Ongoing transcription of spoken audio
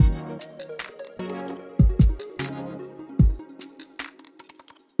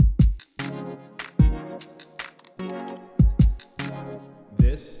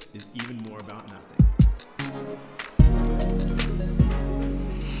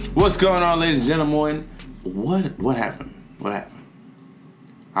What's going on, ladies and gentlemen? What happened? What happened?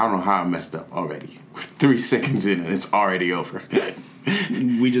 I don't know how I messed up already. We're 3 seconds in and it's already over.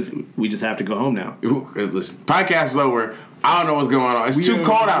 We just have to go home now. Listen, podcast is over. I don't know what's going on. It's too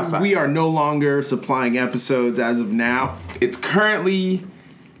cold outside. We are no longer supplying episodes as of now. It's currently,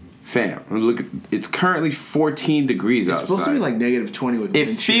 it's currently 14 degrees outside. It's supposed to be like -20 with wind chill. It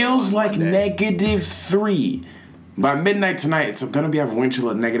feels like -3. By midnight tonight, it's going to be a wind chill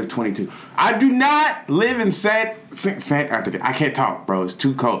of -22. I do not live in Antarctica. I can't talk, bro. It's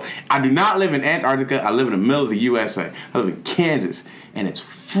too cold. I do not live in Antarctica. I live in the middle of the USA. I live in Kansas, and it's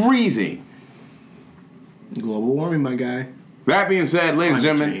freezing. Global warming, my guy. That being said, ladies and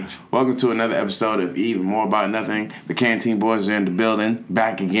gentlemen, change. welcome to another episode of Even More About Nothing. The Canteen Boys are in the building,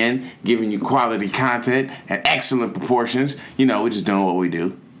 back again, giving you quality content at excellent proportions. You know, we're just doing what we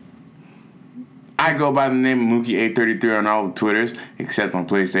do. I go by the name of Mookie833 on all the Twitters, except on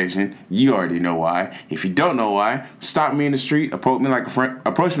PlayStation. You already know why. If you don't know why, stop me in the street, approach me like a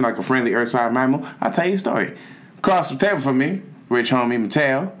friendly earthside mammal. I'll tell you a story. Across the table from me, rich homie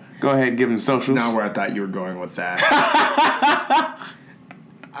Mateo. Go ahead and give him the socials. Not where I thought you were going with that.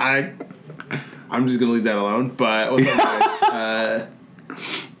 I'm just gonna leave that alone. But what's up, guys?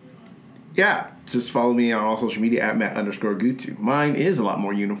 Yeah. Just follow me on all social media at Matt_Gutu. Mine is a lot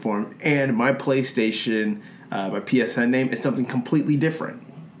more uniform, and my PlayStation, my PSN name is something completely different.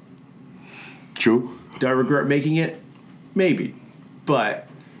 True. Do I regret making it? Maybe. But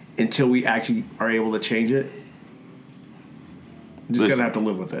until we actually are able to change it, I'm just going to have to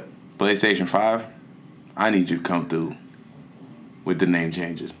live with it. PlayStation 5, I need you to come through with the name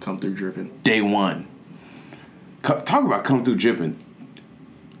changes. Come through dripping. Day one. Talk about come through dripping.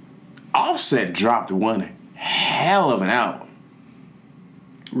 Offset dropped one hell of an album.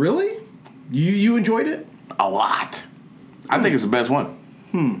 Really? You enjoyed it? A lot. I think it's the best one.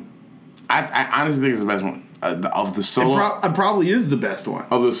 I honestly think it's the best one. Of the solo... It probably is the best one.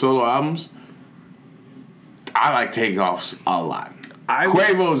 Of the solo albums, I like Takeoff's a lot.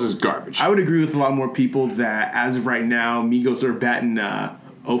 Quavo's is garbage. I would agree with a lot more people that, as of right now, Migos are batting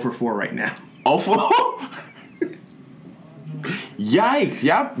 0 for 4 right now. 0 for 4? Yikes!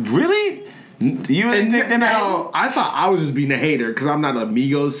 Y'all really? You really think they're not? No, I thought I was just being a hater because I'm not a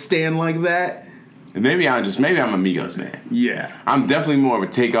Migos stan like that. Maybe I'm a Migos stan. Yeah, I'm definitely more of a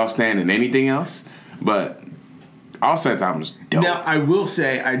Takeoff stan than anything else. But Offset's album's dope. Now I will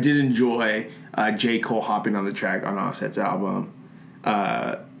say I did enjoy J. Cole hopping on the track on Offset's album.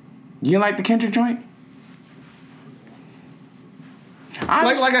 You like the Kendrick joint?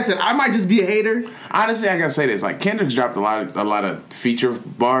 Like I said, I might just be a hater. Honestly, I gotta say this: like Kendrick's dropped a lot of feature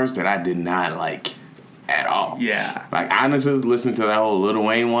bars that I did not like at all. Yeah. Like honestly, listen to that whole Lil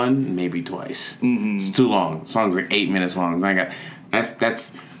Wayne one maybe twice. Mm-hmm. It's too long. The song's like 8 minutes long.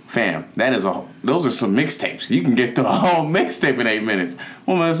 That's fam. Those are some mixtapes. You can get through a whole mixtape in 8 minutes.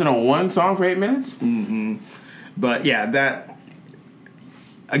 Well, listen to one song for 8 minutes. Mm-hmm. But yeah, that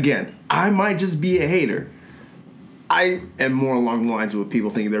again, I might just be a hater. I am more along the lines of what people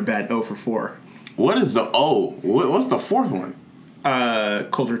think they're bad 0 for 4. What is the O? What's the fourth one?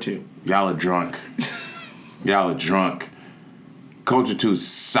 Culture 2. Y'all are drunk. Y'all are drunk. Culture 2 is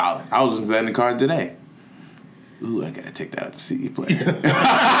solid. I was listening to that in the car today. Ooh, I gotta take that out the CD player.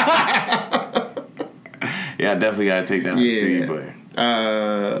 Yeah, I definitely gotta take that out the CD player.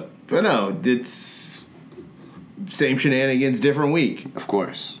 But no, it's same shenanigans, different week. Of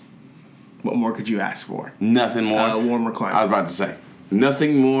course. What more could you ask for? Nothing more. Warmer climate. I was about to say.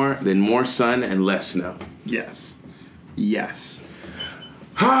 Nothing more than more sun and less snow. Yes.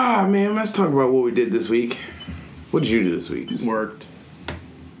 Ah, man, let's talk about what we did this week. What did you do this week? Worked.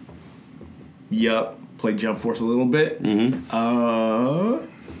 Yup. Played Jump Force a little bit. Mm-hmm.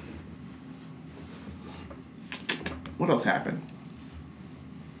 What else happened?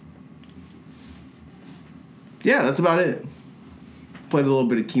 Yeah, that's about it. Played a little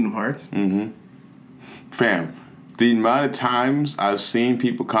bit of Kingdom Hearts. Mm-hmm. Fam, the amount of times I've seen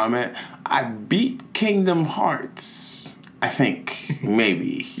people comment, I beat Kingdom Hearts. I think.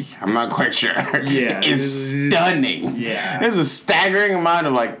 Maybe. I'm not quite sure. Yeah. It's stunning. Yeah. There's a staggering amount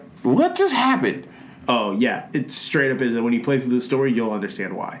of like, what just happened? Oh, yeah. It straight up is that when you play through the story, you'll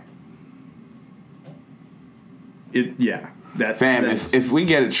understand why. If we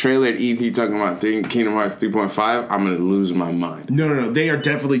get a trailer at E3 talking about Kingdom Hearts 3.5, I'm going to lose my mind. No. They are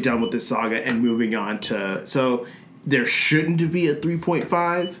definitely done with this saga and moving on to... So, there shouldn't be a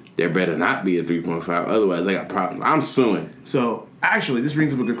 3.5. There better not be a 3.5. Otherwise, I got problems. I'm suing. So, actually, this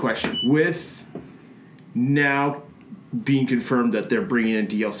brings up a good question. With now being confirmed that they're bringing in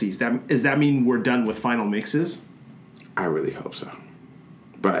DLCs, does that mean we're done with final mixes? I really hope so.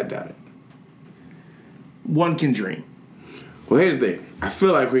 but I doubt it. One can dream. Well, here's the thing. I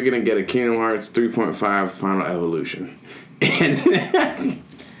feel like we're gonna get a Kingdom Hearts 3.5 Final Evolution. And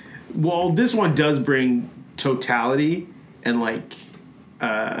well, this one does bring totality and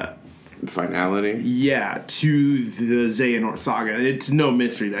finality. Yeah, to the Xehanort saga. It's no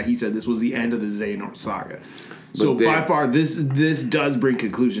mystery that he said this was the end of the Xehanort saga. So by far, this does bring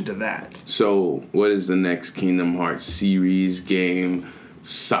conclusion to that. So what is the next Kingdom Hearts series, game,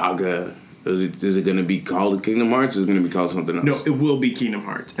 saga? Is it going to be called Kingdom Hearts or is it going to be called something else? No, it will be Kingdom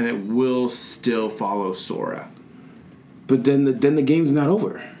Hearts, and it will still follow Sora. But then the game's not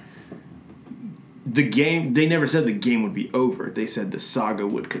over. The game, they never said the game would be over. They said the saga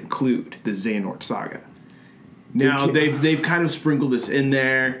would conclude, the Xehanort saga. Now, they've kind of sprinkled this in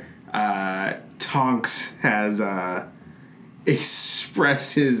there. Tonks has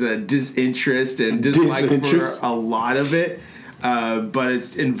expressed his disinterest and dislike for a lot of it. But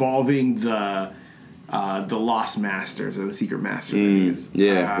it's involving the Lost Masters or the Secret Masters. I think it is.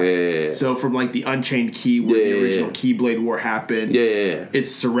 Yeah. So from like the Unchained Key where the original Keyblade War happened,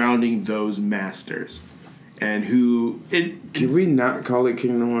 it's surrounding those masters. And can we not call it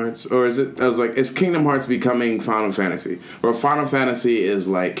Kingdom Hearts? Or is it, I was like, is Kingdom Hearts becoming Final Fantasy? Or Final Fantasy is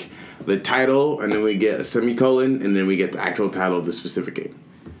like the title, and then we get a semicolon, and then we get the actual title of the specific game.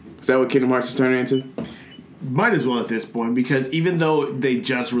 Is that what Kingdom Hearts is turning into? Might as well at this point, because even though they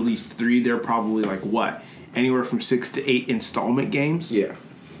just released 3, they're probably like, what? Anywhere from 6 to 8 installment games? Yeah.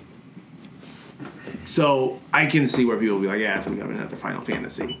 So I can see where people will be like, yeah, it's becoming another Final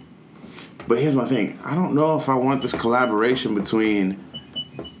Fantasy. But here's my thing. I don't know if I want this collaboration between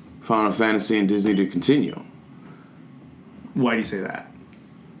Final Fantasy and Disney to continue. Why do you say that?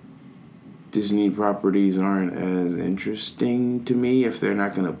 Disney properties aren't as interesting to me if they're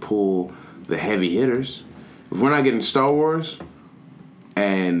not going to pull the heavy hitters. If we're not getting Star Wars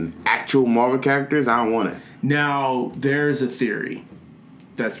and actual Marvel characters, I don't want it. Now, there's a theory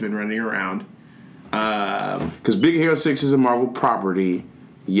that's been running around. Because Big Hero 6 is a Marvel property.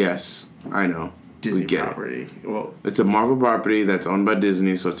 Yes, I know. Disney we get property. It. Well, it's a Marvel property that's owned by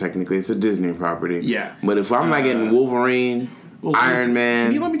Disney, so technically it's a Disney property. Yeah. But if I'm not getting Wolverine, Iron Man...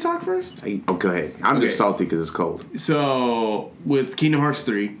 Can you let me talk first? Go ahead. I'm just salty because it's cold. So, with Kingdom Hearts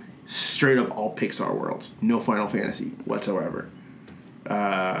 3... straight up all Pixar worlds. No Final Fantasy whatsoever.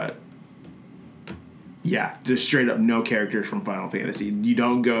 Just straight up no characters from Final Fantasy. You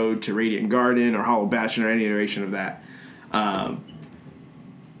don't go to Radiant Garden or Hollow Bastion or any iteration of that.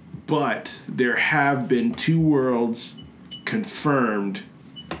 But there have been 2 worlds confirmed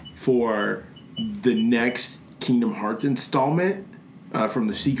for the next Kingdom Hearts installment from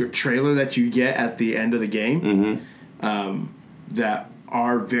the secret trailer that you get at the end of the game. That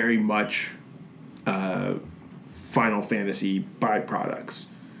are very much Final Fantasy byproducts.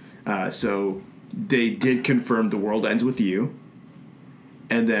 So they did confirm The World Ends With You,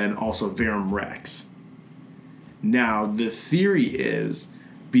 and then also Verum Rex. Now, the theory is,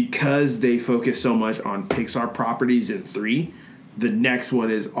 because they focus so much on Pixar properties in 3, the next one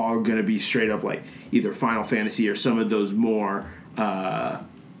is all going to be straight up like either Final Fantasy or some of those more...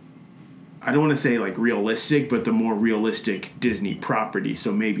 I don't want to say like realistic, but the more realistic Disney property.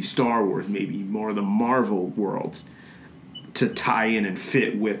 So maybe Star Wars, maybe more of the Marvel worlds to tie in and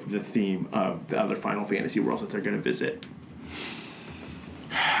fit with the theme of the other Final Fantasy worlds that they're going to visit.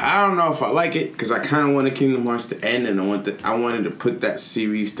 I don't know if I like it because I kind of wanted Kingdom Hearts to end, and I wanted to put that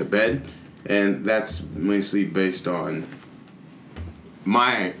series to bed, and that's mostly based on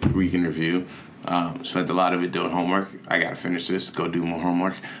my week in review. Spent a lot of it doing homework. I got to finish this, go do more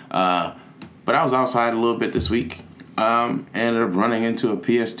homework. But I was outside a little bit this week. Ended up running into a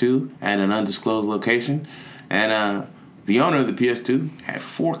PS2 at an undisclosed location. And the owner of the PS2 had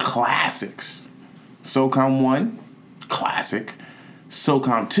 4 classics. SOCOM 1, classic.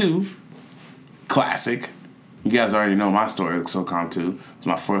 SOCOM 2, classic. You guys already know my story with SOCOM 2. It was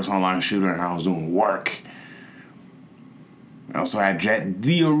my first online shooter and I was doing work. I also had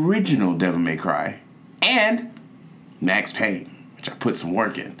the original Devil May Cry. And Max Payne, which I put some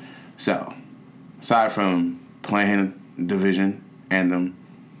work in. So... aside from playing Division, Anthem,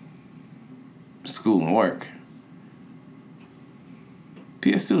 school, and work,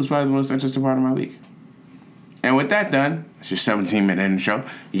 PS2 was probably the most interesting part of my week. And with that done, it's your 17-minute intro.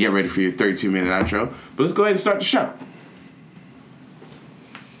 You get ready for your 32-minute outro. But let's go ahead and start the show.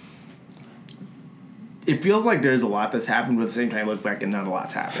 It feels like there's a lot that's happened, but at the same time, I look back and not a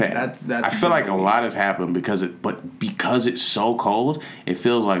lot's happened. I feel like a lot has happened because it's so cold, it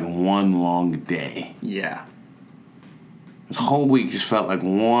feels like one long day. Yeah. This whole week just felt like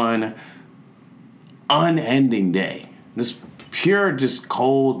one unending day. pure, just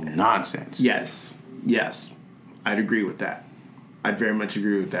cold nonsense. Yes. I'd agree with that. I'd very much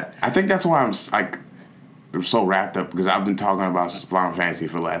agree with that. I think that's why I'm so wrapped up, because I've been talking about Final Fantasy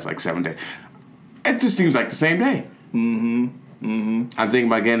for the last 7 days. It just seems like the same day. I'm thinking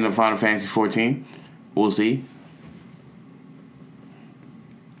about getting to Final Fantasy 14. We'll see.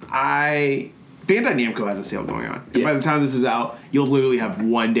 Bandai Namco has a sale going on. And Yeah. by the time this is out, you'll literally have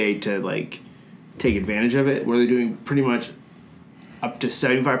one day to take advantage of it, where they're doing pretty much up to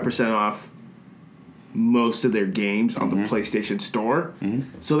 75% off most of their games on the PlayStation Store.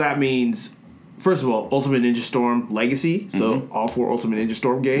 So that means, first of all, Ultimate Ninja Storm Legacy, so all 4 Ultimate Ninja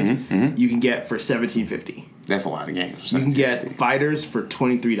Storm games, you can get for $17.50. That's a lot of games. You can get Fighters for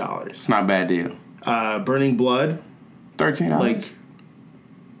 $23. It's not a bad deal. Burning Blood, $13.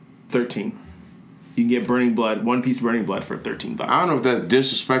 $13. You can get Burning Blood, one piece Burning Blood for $13. I don't know if that's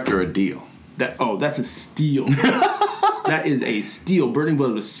disrespect or a deal. That's a steal. That is a steal. Burning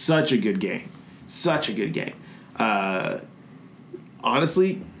Blood was such a good game.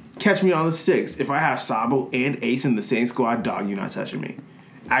 Honestly, catch me on the 6. If I have Sabo and Ace in the same squad, dog, you're not touching me.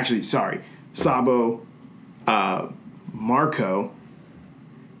 Actually, sorry. Sabo, Marco,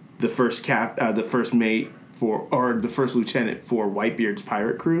 the first mate or the first lieutenant for Whitebeard's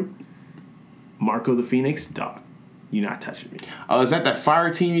pirate crew. Marco the Phoenix, dog, you're not touching me. Oh, is that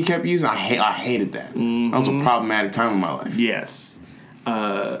fire team you kept using? I hated that. That was a problematic time in my life. Yes.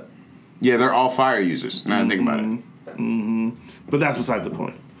 Yeah, they're all fire users. Now I think about it. But that's beside the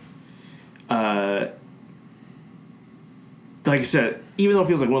point. Like I said, even though it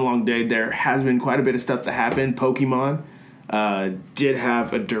feels like one long day, there has been quite a bit of stuff that happened. Pokemon did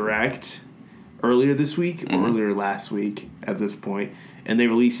have a direct earlier this week, or earlier last week at this point, and they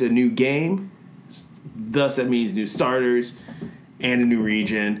released a new game. Thus, that means new starters and a new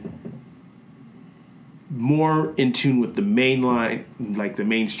region. More in tune with the main line, like the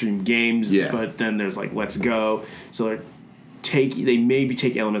mainstream games. Yeah. But then there's Let's Go. So they maybe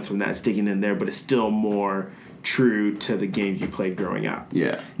take elements from that, sticking in there, but it's still more true to the games you played growing up.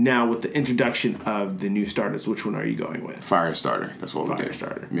 Yeah. Now, with the introduction of the new starters, which one are you going with? Fire starter. That's what we did. Fire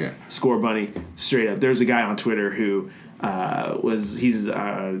starter. Yeah. Score Bunny, straight up. There's a guy on Twitter who he's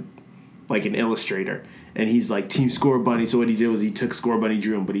like an illustrator, and he's like Team Score Bunny. So what he did was he took Score Bunny,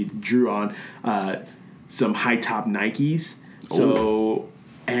 drew him, but he drew on some high top Nikes. So,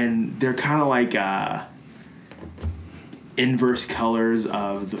 and they're kind of like inverse colors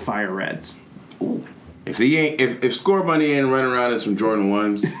of the Fire Reds. Ooh. If Score Bunny ain't running around in some Jordan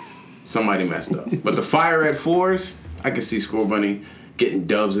 1s, somebody messed up. But the Fire Red 4s, I can see Score Bunny getting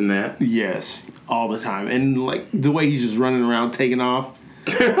dubs in that. Yes, all the time. And the way he's just running around taking off.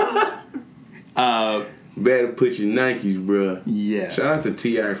 Better put your Nikes, bruh. Yes. Shout out to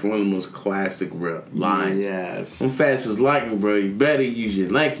T.I. for one of the most classic lines. Yes. I'm fast as lightning, bro. You better use your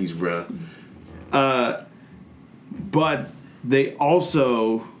Nikes, bro. But they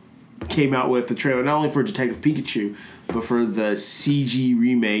also came out with the trailer not only for Detective Pikachu, but for the CG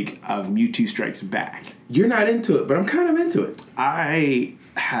remake of Mewtwo Strikes Back. You're not into it, but I'm kind of into it. I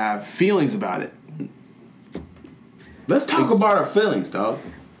have feelings about it. Let's talk about our feelings, dog.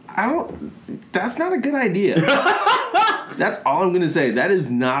 That's not a good idea. That's all I'm going to say. That is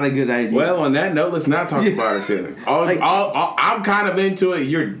not a good idea. Well, on that note, let's not talk about our feelings. I'm kind of into it.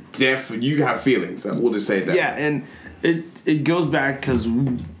 You're you have feelings. We'll just say that. Yeah, and it goes back because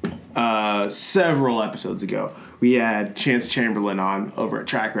several episodes ago, we had Chance Chamberlain on over at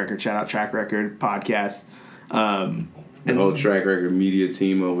Track Record. Shout out Track Record podcast. The whole Track Record media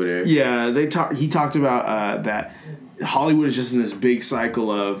team over there. Yeah, he talked about that Hollywood is just in this big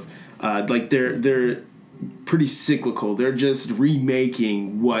cycle of they're pretty cyclical. They're just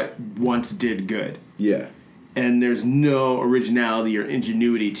remaking what once did good. Yeah. And there's no originality or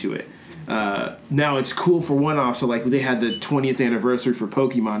ingenuity to it. Now it's cool for one-off. So they had the 20th anniversary for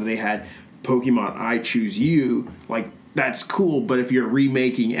Pokemon, and they had Pokemon I Choose You. That's cool, but if you're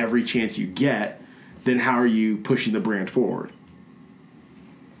remaking every chance you get, then how are you pushing the brand forward?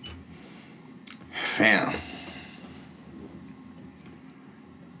 Fam.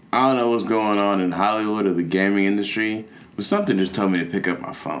 I don't know what's going on in Hollywood or the gaming industry, but something just told me to pick up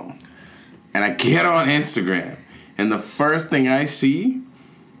my phone. And I get on Instagram, and the first thing I see,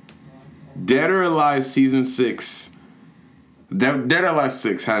 Dead or Alive Season 6. Dead or Alive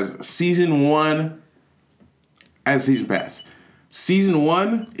 6 has Season 1 as Season Pass. Season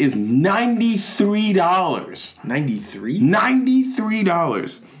 1 is $93. 93?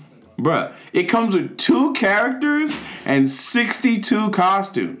 $93. Bruh, it comes with 2 characters and 62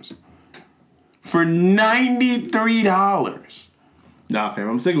 costumes for $93. Nah, fam,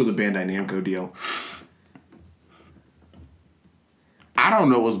 I'm sticking with the Bandai Namco deal. don't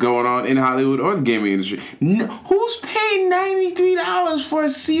know what's going on in Hollywood or the gaming industry. No, who's paying $93 for a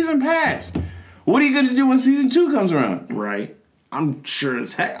season pass? What are you going to do when season 2 comes around? Right. I'm sure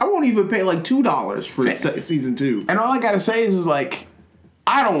as heck. I won't even pay like $2 for season 2. And all I got to say is like,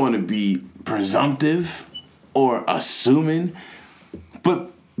 I don't want to be presumptive or assuming,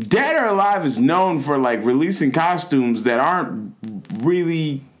 but Dead or Alive is known for like releasing costumes that aren't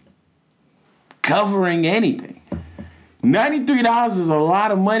really covering anything. $93 is a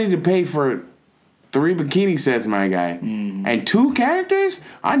lot of money to pay for 3 bikini sets, my guy. And 2 characters?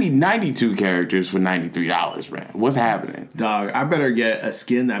 I need 92 characters for $93, man. What's happening? Dog, I better get a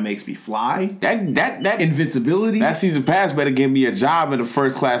skin that makes me fly. That Invincibility. That season pass better give me a job in a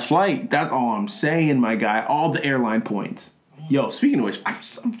first class flight. That's all I'm saying, my guy. All the airline points. Yo, speaking of which,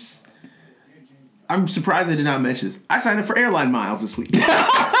 I'm surprised I did not mention this. I signed up for airline miles this week.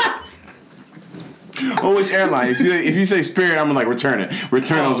 Oh, which airline? If you say Spirit, I'm like return it.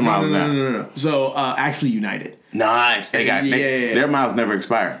 Return those miles now. No. So actually, United. Nice. Their miles never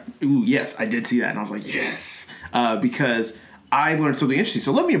expire. Ooh, yes, I did see that, and I was like, yes, because I learned something interesting.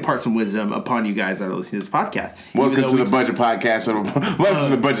 So let me impart some wisdom upon you guys that are listening to this podcast. Welcome to the budget podcast. Welcome to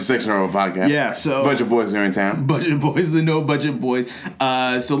the budget section of our podcast. Yeah, so budget boys are in town. Budget boys, the no budget boys.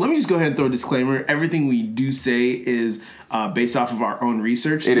 So let me just go ahead and throw a disclaimer. Everything we do say is based off of our own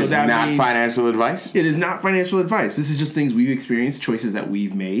research. It is not financial advice. It is not financial advice. This is just things we've experienced, choices that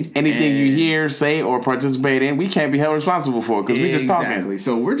we've made. Anything you hear, say, or participate in, we can't be held responsible for because we're just talking. Exactly.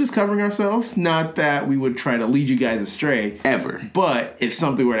 So we're just covering ourselves. Not that we would try to lead you guys astray. Ever. But if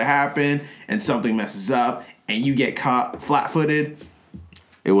something were to happen and something messes up and you get caught flat-footed,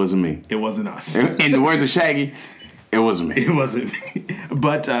 it wasn't me. It wasn't us. In the words of Shaggy, it wasn't me. It wasn't me.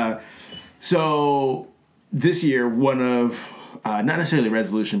 But so this year, one of not necessarily a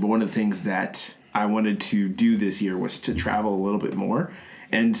resolution, but one of the things that I wanted to do this year was to travel a little bit more.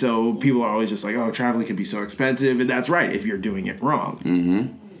 And so people are always just like, oh, traveling can be so expensive. And that's right, if you're doing it wrong.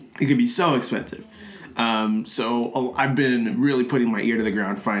 Mm-hmm. It can be so expensive. So I've been really putting my ear to the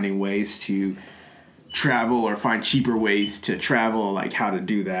ground, finding ways to travel or find cheaper ways to travel, like how to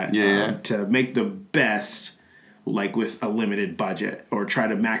do that. Yeah. To make the best, like with a limited budget, or try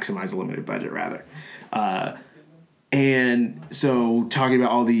to maximize a limited budget, rather. And so talking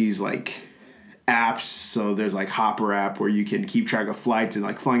about all these like apps, so there's like Hopper app where you can keep track of flights and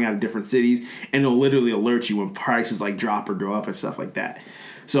like flying out of different cities, and it'll literally alert you when prices like drop or go up and stuff like that.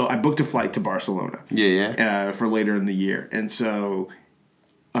 So I booked a flight to Barcelona. For later in the year, and so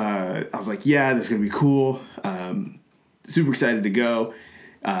I was like, yeah, this is gonna be cool. Super excited to go.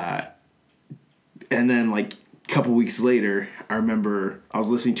 And then like a couple weeks later, I remember I was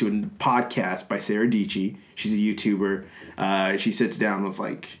listening to a podcast by Sarah Dietschy. She's a YouTuber. She sits down with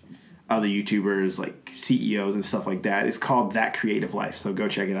like other YouTubers, like CEOs and stuff like that. It's called That Creative Life, so go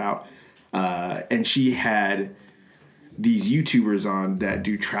check it out. And she had these YouTubers on that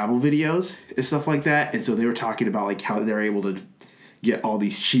do travel videos and stuff like that. And so they were talking about like how they're able to get all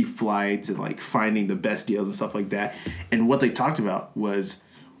these cheap flights and like finding the best deals and stuff like that. And what they talked about was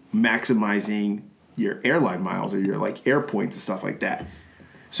maximizing your airline miles or your like air points and stuff like that.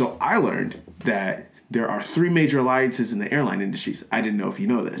 So I learned that there are 3 major alliances in the airline industries. I didn't know if you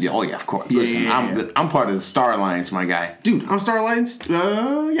know this. Yeah, of course. Listen, I'm part of the Star Alliance, my guy. Dude, I'm Star Alliance.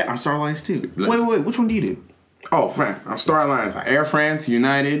 I'm Star Alliance too. Wait. Which one do you do? Oh, friend, I'm Star Alliance. Air France,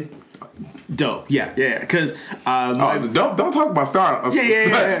 United. Dope. Yeah. Because don't talk about Star.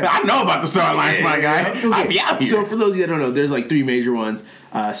 Yeah. I know about the Star Alliance, my guy. Okay. I be out here. So for those of you that don't know, there's like 3 major ones: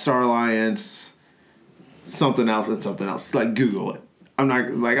 Star Alliance, something else, and something else. Like Google it. I'm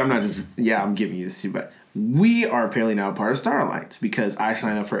not just I'm giving you this, but we are apparently now part of Star Alliance because I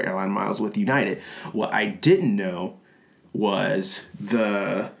signed up for airline miles with United. What I didn't know was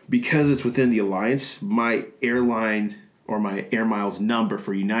because it's within the alliance, my airline or my air miles number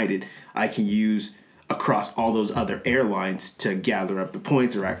for United, I can use across all those other airlines to gather up the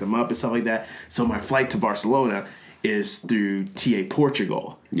points or rack them up and stuff like that. So my flight to Barcelona is through TA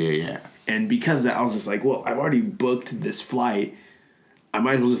Portugal. Yeah. And because of that, I was just like, well, I've already booked this flight. I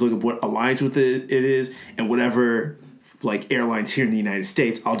might as well just look up what alliance with it is, and whatever like airlines here in the United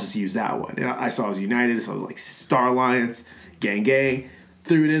States, I'll just use that one. And I saw it was United, so I was like Star Alliance, gang,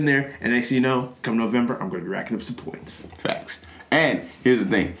 threw it in there, and next thing you know, come November, I'm going to be racking up some points. Facts. And here's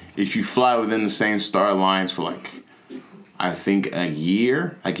the thing: if you fly within the same Star Alliance for like, I think a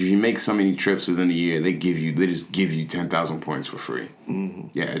year, like if you make so many trips within a year, they just give you 10,000 points for free. Mm-hmm.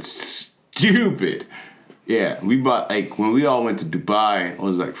 Yeah, it's stupid. Yeah, we bought, like, when we all went to Dubai, it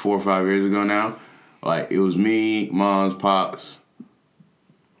was like 4 or 5 years ago now. Like, it was me, Mom's, Pops,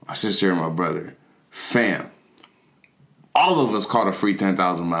 my sister, and my brother. Fam. all of us caught a free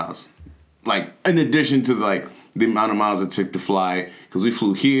 10,000 miles. Like, in addition to, like, the amount of miles it took to fly. Because we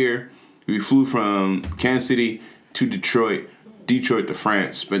flew here. We flew from Kansas City to Detroit. Detroit to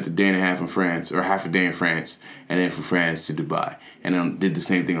France. Spent a day and a half in France. Or half a day in France. And then from France to Dubai. And then did the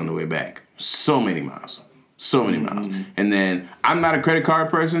same thing on the way back. So many miles. So many miles. And then, I'm not a credit card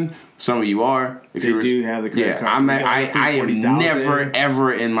person. Some of you are. If they do have the credit card. I am never,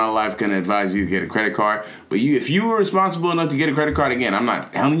 ever in my life going to advise you to get a credit card. But if you were responsible enough to get a credit card, again, I'm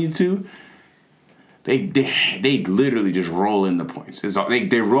not telling you to. They literally just roll in the points.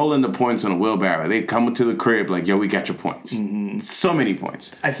 They roll in the points on a wheelbarrow. They come to the crib like, yo, we got your points. So many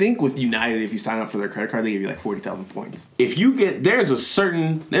points. I think with United, if you sign up for their credit card, they give you like 40,000 points. If you get there's a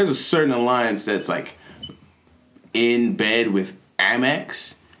certain alliance that's like in bed with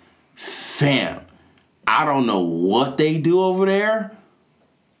Amex, fam. I don't know what they do over there,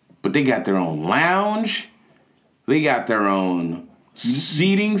 but they got their own lounge. They got their own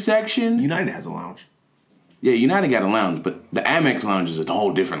seating section. United has a lounge. Yeah, United got a lounge, but the Amex lounge is a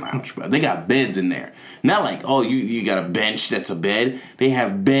whole different lounge, bro. They got beds in there. Not like, oh, you got a bench that's a bed. They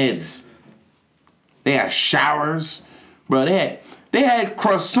have beds. They have showers. Bro, they had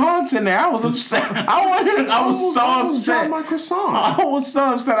croissants in there. I was upset. I was so upset. My croissant. I was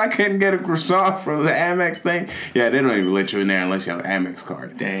so upset I couldn't get a croissant for the Amex thing. Yeah, they don't even let you in there unless you have an Amex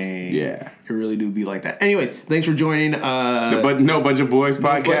card. Dang. Yeah. It really do be like that. Anyways, thanks for joining the No Budget Boys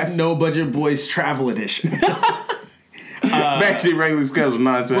podcast. No Budget Boys Travel Edition. Back to your regularly scheduled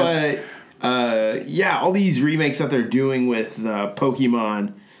nonsense. But yeah, all these remakes that they're doing with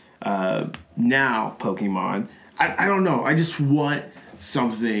Pokemon, now Pokemon, I don't know. I just want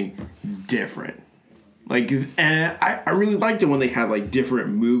something different. Like, and I really liked it when they had like different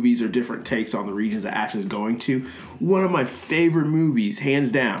movies or different takes on the regions that Ash is going to. One of my favorite movies,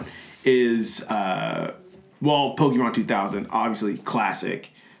 hands down, is Pokemon 2000, obviously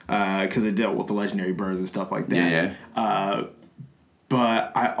classic, because it dealt with the legendary birds and stuff like that. Yeah.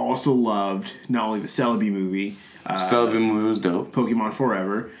 But I also loved not only the Celebi movie. Celebi movie was dope. Pokemon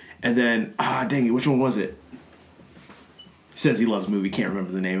Forever. And then, dang it, which one was it? Says he loves movie, can't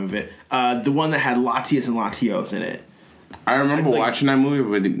remember the name of it. The one that had Latios and Latios in it. I remember watching that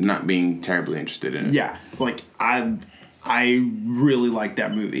movie, but not being terribly interested in it. Yeah, like I really like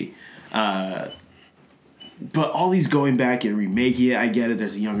that movie. But all these going back and remaking it, I get it.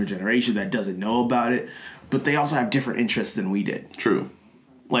 There's a younger generation that doesn't know about it, but they also have different interests than we did. True.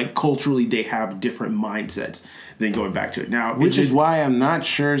 Like culturally, they have different mindsets than going back to it now. Which is why I'm not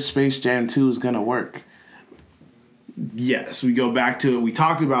sure Space Jam 2 is gonna work. Yes, we go back to it. We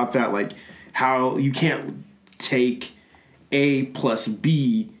talked about that, like how you can't take A plus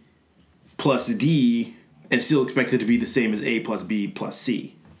B plus D and still expect it to be the same as A plus B plus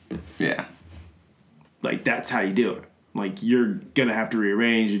C. Yeah. Like, that's how you do it. Like, you're going to have to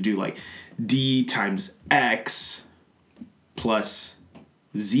rearrange and do, like, D times X plus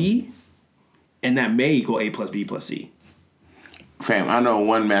Z, and that may equal A plus B plus C. Fam, I know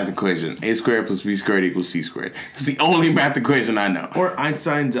one math equation. A squared plus B squared equals C squared. It's the only math equation I know. Or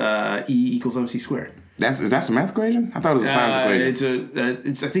Einstein's E equals MC squared. Is that a math equation? I thought it was a science equation.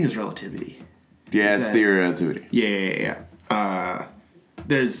 I think it's relativity. Yeah, it's theory of relativity. Yeah.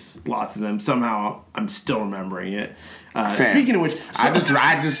 There's lots of them. Somehow, I'm still remembering it. Speaking of which, I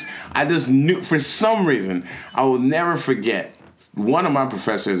just knew, for some reason, I will never forget. One of my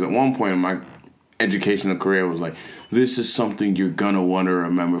professors at one point in my educational career was like, this is something you're gonna want to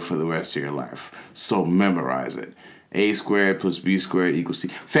remember for the rest of your life. So memorize it. A squared plus B squared equals C.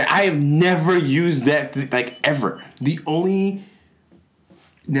 Fam, I have never used that, ever.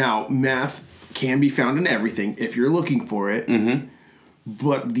 Now, math can be found in everything if you're looking for it. Mm-hmm.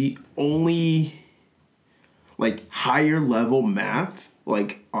 But the only, higher level math,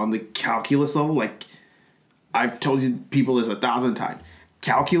 on the calculus level, I've told you people this 1,000 times.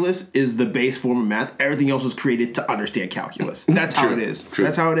 Calculus is the base form of math. Everything else was created to understand calculus. That's how it is. True.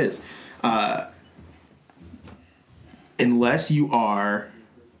 That's how it is. Unless you are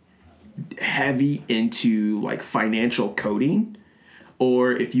heavy into, financial coding,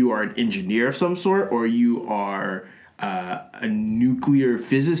 or if you are an engineer of some sort, or you are a nuclear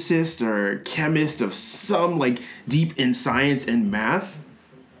physicist or chemist of some deep in science and math,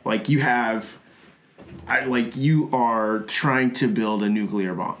 you are trying to build a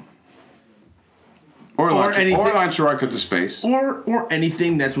nuclear bomb, or launch a rocket to space, or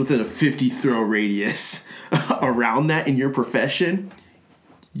anything that's within a 50 throw radius around that in your profession.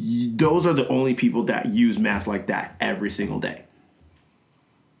 Those are the only people that use math like that every single day.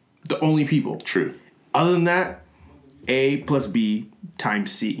 The only people. True. Other than that, A plus B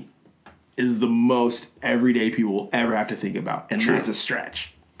times C is the most everyday people will ever have to think about, and True. that's a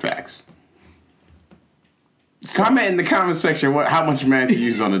stretch. Facts. Comment in the comment section how much math you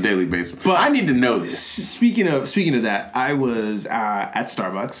use on a daily basis. But I need to know this. Speaking of that, I was at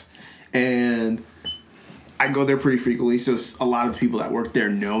Starbucks, and I go there pretty frequently, so a lot of the people that work there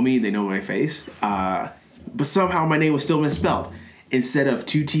know me. They know my face. But somehow my name was still misspelled. Instead of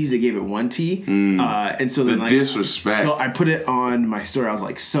 2 T's, they gave it 1 T. And so then The disrespect. So I put it on my story. I was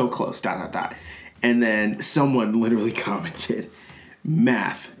like, so close, ... And then someone literally commented,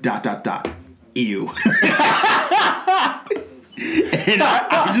 math, ... Ew. And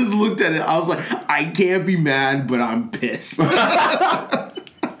I just looked at it. I was like, I can't be mad, but I'm pissed. The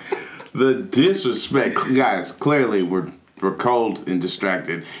disrespect. Guys, clearly we're cold and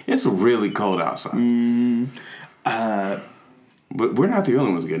distracted. It's really cold outside. But we're not the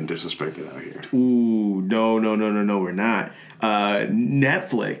only ones getting disrespected out here. Ooh, no, we're not.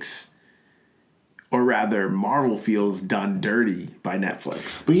 Netflix, or rather Marvel, feels done dirty by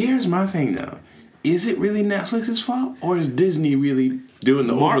Netflix. But here's my thing, though. Is it really Netflix's fault? Or is Disney really doing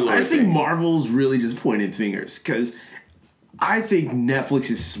the overlord I think thing? Marvel's really just pointing fingers, because I think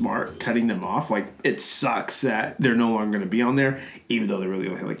Netflix is smart cutting them off. Like, it sucks that they're no longer going to be on there, even though they really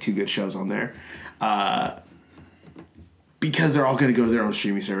only have like 2 good shows on there. Because they're all going to go to their own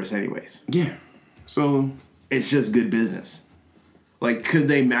streaming service anyways. Yeah. So It's just good business. Like, could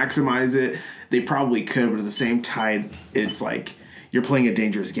they maximize it? They probably could, but at the same time, it's like you're playing a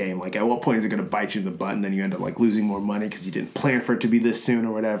dangerous game. Like, at what point is it going to bite you in the butt, and then you end up like losing more money because you didn't plan for it to be this soon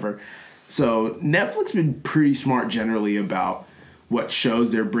or whatever. So Netflix been pretty smart generally about what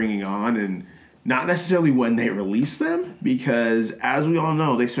shows they're bringing on, and not necessarily when they release them, because as we all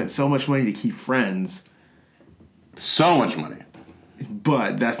know, they spent so much money to keep Friends. so much money.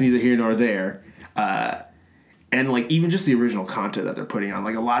 But that's neither here nor there. And like even just the original content that they're putting on,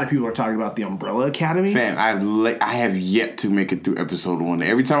 like a lot of people are talking about the Umbrella Academy. Fam, I have yet to make it through episode 1.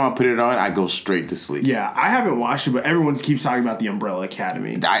 Every time I put it on, I go straight to sleep. Yeah, I haven't watched it, but everyone keeps talking about the Umbrella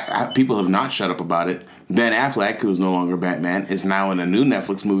Academy. People have not shut up about it. Ben Affleck, who's no longer Batman, is now in a new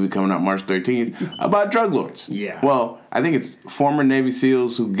Netflix movie coming out March 13th about drug lords. Yeah. Well, I think it's former Navy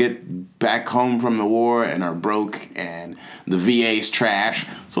SEALs who get back home from the war and are broke, and the VA's trash.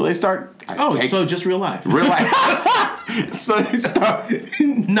 So they start... So just real life. Real life. So they start...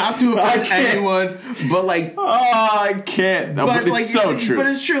 Not to offend anyone, but like... Oh, I can't. But it's like, so true. But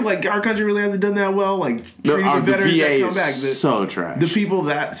it's true. Like, our country really hasn't done that well. Like, treating the the veterans VA that come back. is so trash. The people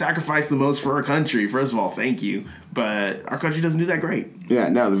that sacrifice the most for our country, first of all, thank you. But our country doesn't do that great. Yeah,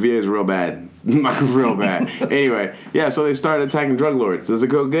 no, the VA is real bad. Like, real bad. Anyway, yeah, so they started attacking drug lords. Does it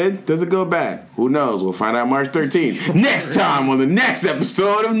go good? Does it go bad? Who knows? We'll find out March 13th. Next time on the next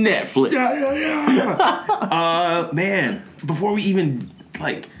episode of Netflix. Man, before we even,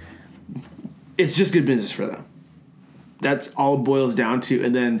 like, it's just good business for them. That's all it boils down to.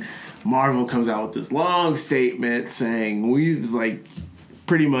 And then Marvel comes out with this long statement saying, we, like,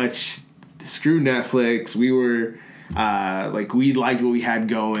 pretty much screw Netflix. We were... we liked what we had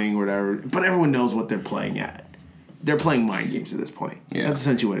going, or whatever. But everyone knows what they're playing at. They're playing mind games at this point. Yeah. That's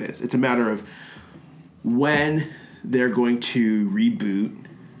essentially what it is. It's a matter of when they're going to reboot,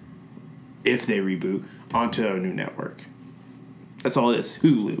 if they reboot, onto a new network. That's all it is.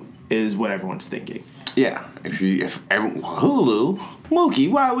 Hulu is what everyone's thinking. Yeah, if Hulu, Mookie,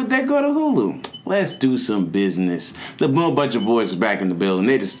 why would they go to Hulu? Let's do some business. The No Budget Boys are back in the building.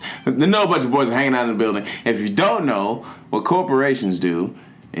 The No Budget Boys are hanging out in the building. If you don't know, what corporations do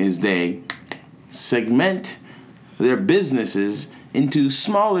is they segment their businesses into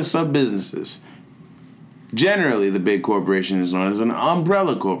smaller sub-businesses. Generally, the big corporation is known as an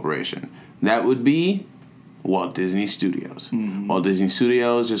umbrella corporation. That would be Walt Disney Studios. Mm-hmm. Walt Disney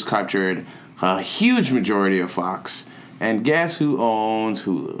Studios just captured a huge majority of Fox. And guess who owns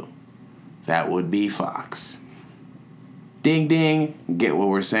Hulu? That would be Fox. Ding, ding. Get what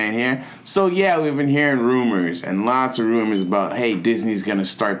we're saying here? So, yeah, we've been hearing rumors and lots of rumors about, hey, Disney's going to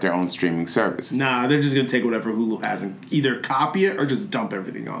start their own streaming service. Nah, they're just going to take whatever Hulu has and either copy it or just dump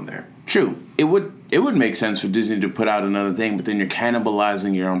everything on there. True. It would make sense for Disney to put out another thing, but then you're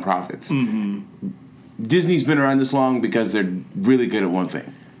cannibalizing your own profits. Mm-hmm. Disney's been around this long because they're really good at one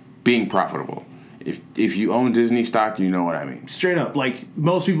thing. Being profitable. If you own Disney stock, you know what I mean. Straight up. Like,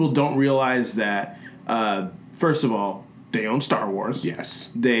 most people don't realize that, first of all, they own Star Wars. Yes.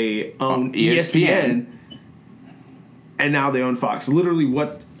 They own ESPN. And now they own Fox. Literally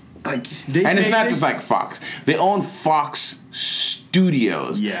what... And it's not just like Fox. They own Fox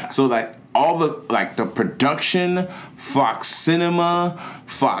Studios. Yeah. So, like, all the production, Fox Cinema,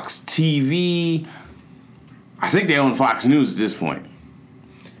 Fox TV... I think they own Fox News at this point.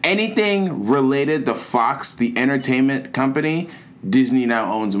 anything related to Fox, the entertainment company, Disney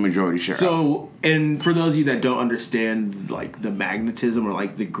now owns a majority share. So, and for those of you that don't understand, like, the magnetism or,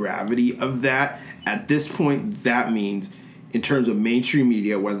 like, the gravity of that, at this point, that means, in terms of mainstream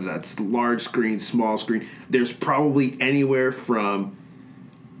media, whether that's large screen, small screen, there's probably anywhere from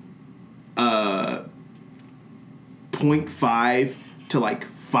 0.5 to, like,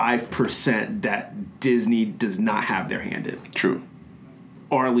 5% that Disney does not have their hand in. True.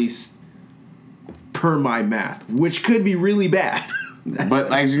 Or at least per my math, which could be really bad. But,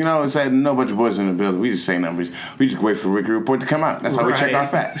 like, you know, it's like no bunch of boys in the building. We just say numbers. We just wait for Ricky Report to come out. That's how we check our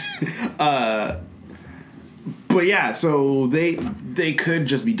facts. But yeah, so they could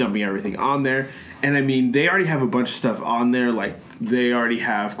just be dumping everything on there. And I mean, they already have a bunch of stuff on there. Like, they already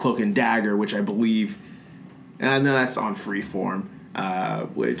have Cloak and Dagger, which I believe, and I know that's on Freeform,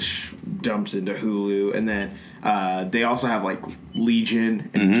 which dumps into Hulu. And then they also have, like, Legion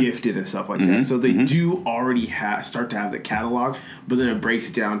and Gifted and stuff like that. So they do already start to have the catalog, but then it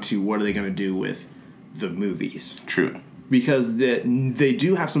breaks down to what are they going to do with the movies. True. Because they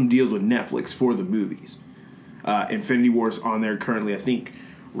do have some deals with Netflix for the movies. Infinity War's on there currently. I think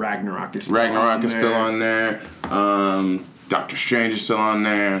Ragnarok is still on there. Doctor Strange is still on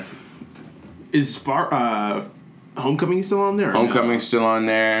there. Is Homecoming still on there? Homecoming's still on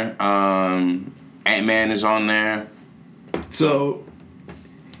there. Ant-Man is on there. So,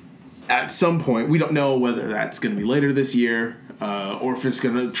 at some point, we don't know whether that's going to be later this year or if it's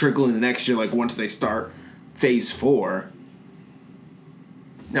going to trickle into next year, like once they start Phase 4.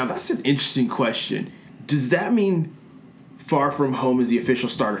 Now, that's an interesting question. Does that mean Far From Home is the official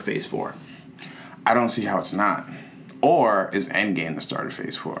start of Phase 4? I don't see how it's not. Or is Endgame the start of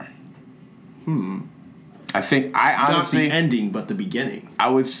Phase 4? I think honestly, not the ending, but the beginning. I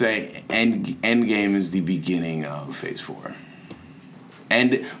would say Endgame is the beginning of Phase 4.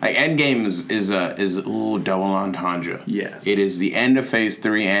 And like Endgame is double entendre. Yes, it is the end of Phase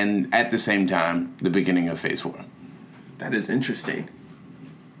 3 and at the same time the beginning of Phase 4. That is interesting.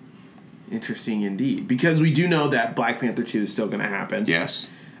 Interesting indeed, because we do know that Black Panther 2 is still going to happen. Yes.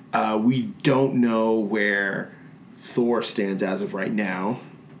 We don't know where Thor stands as of right now,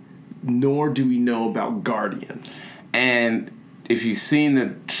 nor do we know about Guardians. And if you've seen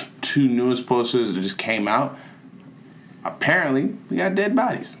the two newest posters that just came out, apparently we got dead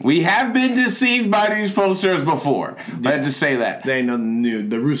bodies. We have been deceived by these posters before. Let's just say that. They ain't nothing new.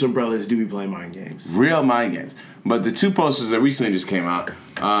 The Russo brothers do be playing mind games. Real mind games. But the two posters that recently just came out,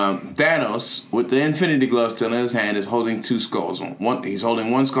 Thanos, with the Infinity Glove still in his hand, is holding two skulls. He's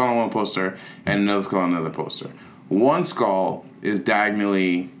holding one skull on one poster and another skull on another poster. One skull is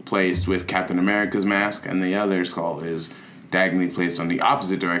diagonally placed with Captain America's mask, and the other skull is diagonally placed on the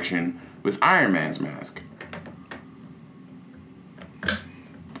opposite direction with Iron Man's mask.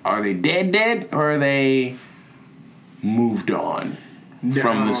 Are they dead, or are they moved on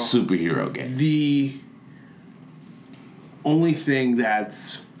from the superhero game? The only thing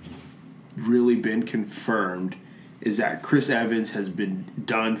that's really been confirmed is that Chris Evans has been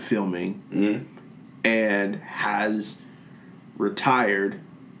done filming and has retired,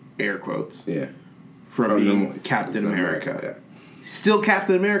 air quotes, from being Captain America. Yeah. Still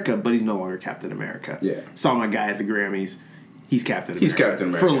Captain America, but he's no longer Captain America. Yeah. Saw my guy at the Grammys. He's Captain America. He's Captain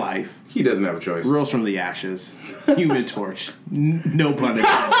America. For life. He doesn't have a choice. Rose from the ashes. Human Torch. No pun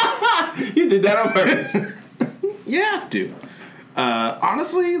intended. You did that on purpose. You have to.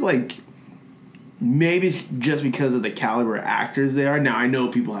 Honestly, like, maybe just because of the caliber of actors they are. Now, I know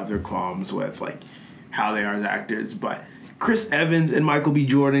people have their qualms with, like, how they are as actors, but Chris Evans and Michael B.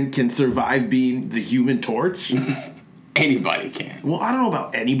 Jordan can survive being the Human Torch. Anybody can. Well, I don't know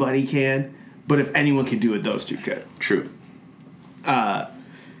about anybody can, but if anyone can do it, those two could. True. But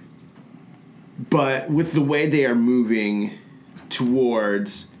with the way they are moving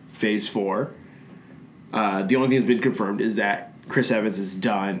towards Phase 4, the only thing that's been confirmed is that Chris Evans is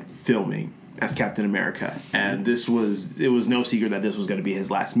done filming as Captain America. And it was no secret that this was going to be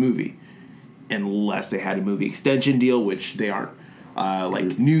his last movie. Unless they had a movie extension deal, which they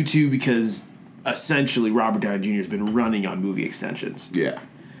aren't new to, because essentially Robert Downey Jr. has been running on movie extensions. Yeah.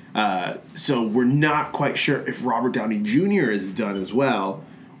 So we're not quite sure if Robert Downey Jr. is done as well.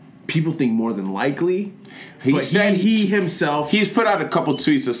 People think more than likely. He himself... He's put out a couple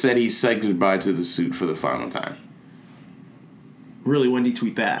tweets that said he said goodbye to the suit for the final time. Really? When did he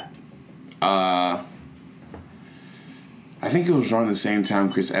tweet that? I think it was around the same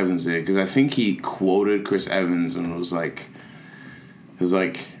time Chris Evans did, because I think he quoted Chris Evans and was like,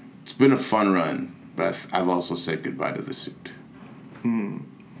 it's been a fun run, but I've also said goodbye to the suit.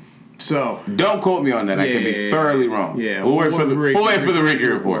 So don't quote me on that. I could be thoroughly wrong. Yeah, we'll wait for the Ricky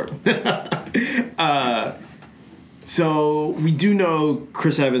report. So we do know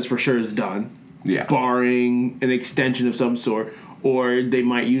Chris Evans for sure is done. Yeah. Barring an extension of some sort, or they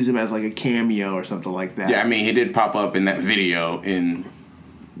might use him as like a cameo or something like that. Yeah, I mean he did pop up in that video in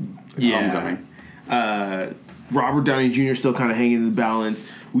Homecoming. Robert Downey Jr. still kind of hanging in the balance.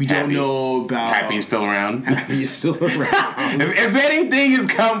 We don't know about Happy is still around. Happy is still around. if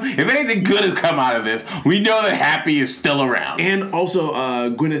anything good has come out of this, we know that Happy is still around. And also,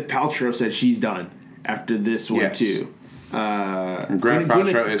 Gwyneth Paltrow said she's done after this one too. Gwyneth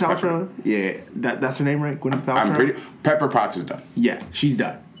Paltrow is Pepper. Yeah, that's her name, right? Gwyneth Paltrow. Pepper Potts is done. Yeah, she's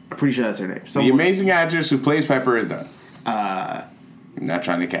done. I'm pretty sure that's her name. The amazing actress who plays Pepper is done. I'm not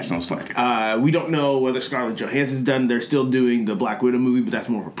trying to catch no slander. We don't know whether Scarlett Johansson's done. They're still doing the Black Widow movie, but that's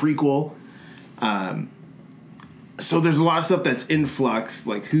more of a prequel. So there's a lot of stuff that's in flux,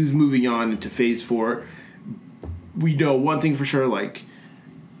 like who's moving on into Phase 4. We know one thing for sure, like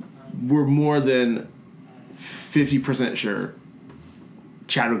we're more than 50% sure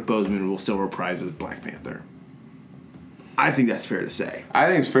Chadwick Boseman will still reprise as Black Panther. I think that's fair to say. I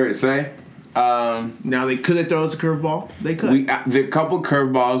think it's fair to say. Now, could they throw us a curveball? They could. The couple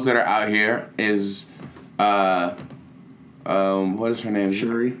curveballs that are out here is, what is her name?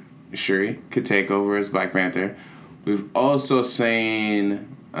 Shuri could take over as Black Panther. We've also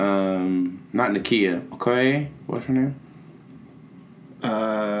seen, not Nakia, Okoye. What's her name?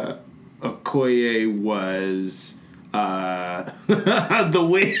 Okoye was the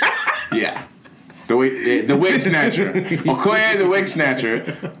wig. Yeah. The wig snatcher. Okoye, the wig snatcher.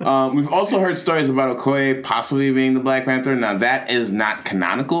 We've also heard stories about Okoye possibly being the Black Panther. Now, that is not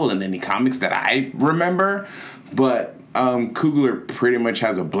canonical in any comics that I remember, but Coogler pretty much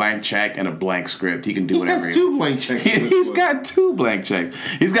has a blank check and a blank script. He can do whatever. He has two blank checks. He's got two blank checks.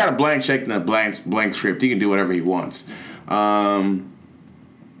 He's got a blank check and a blank script. He can do whatever he wants.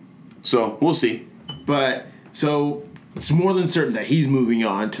 So, we'll see. So it's more than certain that he's moving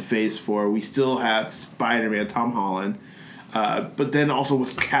on to Phase 4. We still have Spider-Man, Tom Holland. But then also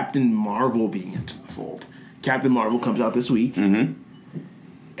with Captain Marvel being into the fold. Captain Marvel comes out this week. Mm-hmm.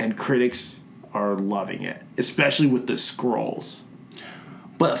 And critics are loving it. Especially with the Skrulls.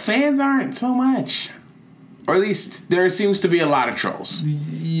 But fans aren't so much. Or at least there seems to be a lot of trolls.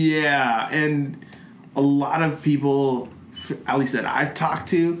 Yeah, and a lot of people, at least that I've talked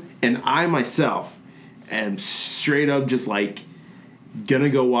to, and I myself am straight up just like gonna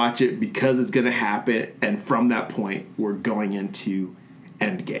go watch it because it's gonna happen, and from that point we're going into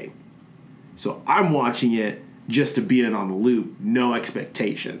Endgame. So I'm watching it just to be in on the loop, no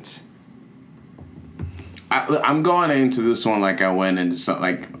expectations. I'm going into this one like I went into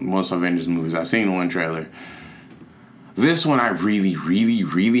like most Avengers movies. I've seen one trailer. This one I really, really,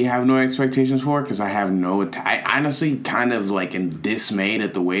 really have no expectations for because I have I honestly kind of like am dismayed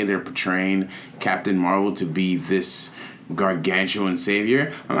at the way they're portraying Captain Marvel to be this gargantuan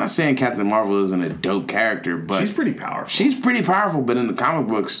savior. I'm not saying Captain Marvel isn't a dope character, but she's pretty powerful. She's pretty powerful, but in the comic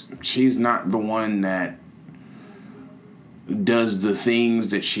books, she's not the one that does the things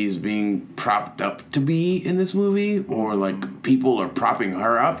that she's being propped up to be in this movie, or like people are propping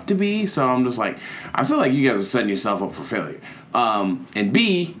her up to be. So I'm just like, I feel like you guys are setting yourself up for failure. And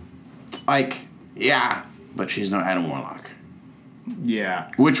B, like, yeah, but she's no Adam Warlock. Yeah.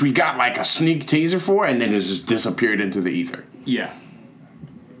 Which we got like a sneak teaser for, and then it just disappeared into the ether. Yeah.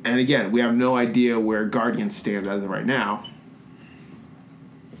 And again, we have no idea where Guardians stands as of right now.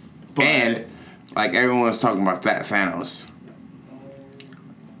 But, and like everyone's talking about that Thanos.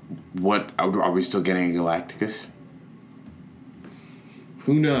 What are we still getting Galacticus?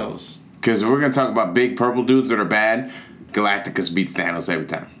 Who knows? Because if we're gonna talk about big purple dudes that are bad, Galacticus beats Thanos every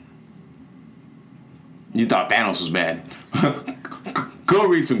time. You thought Thanos was bad. Go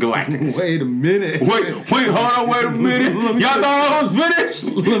read some Galacticus. Wait a minute. Wait, hold on, wait a minute. Y'all thought I was finished?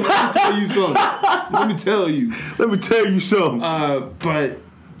 Let me tell you something. Let me tell you something. But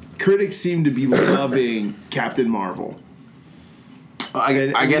critics seem to be loving Captain Marvel.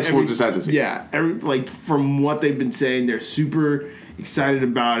 I guess we'll just have to see. Yeah, like from what they've been saying, they're super excited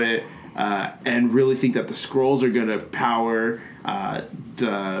about it, and really think that the Skrulls are going to power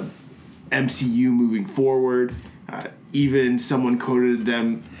the MCU moving forward. Even someone quoted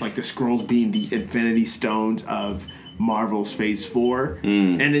them like the Skrulls being the Infinity Stones of Marvel's Phase 4,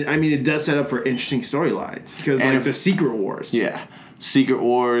 and it does set up for interesting storylines because like the Secret Wars. Yeah, Secret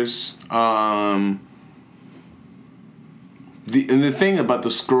Wars. The thing about the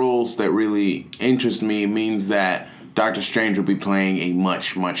Skrulls that really interests me means that Doctor Strange will be playing a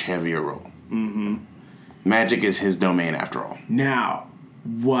much, much heavier role. Mm-hmm. Magic is his domain after all. Now,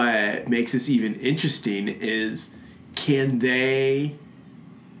 what makes this even interesting is, can they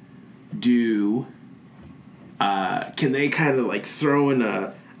do? Can they kind of like throw in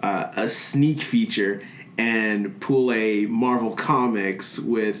a sneak feature and pull a Marvel Comics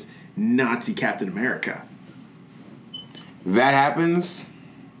with Nazi Captain America? If that happens,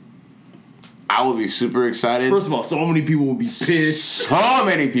 I will be super excited. First of all, so many people will be pissed. So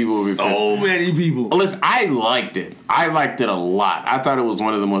many people will be pissed. So many people. Listen, I liked it. I liked it a lot. I thought it was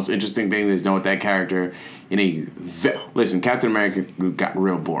one of the most interesting things they've done with that character. Listen, Captain America got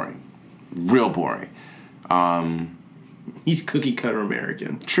real boring. Real boring. He's cookie cutter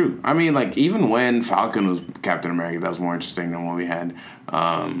American. True. I mean, like, even when Falcon was Captain America, that was more interesting than what we had.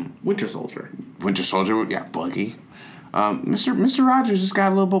 Winter Soldier. Winter Soldier, yeah, Bucky. Mr. Rogers just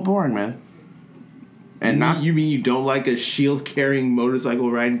got a little bit boring, man. And you mean you don't like a shield carrying motorcycle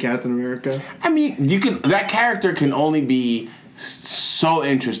riding Captain America? I mean, that character can only be so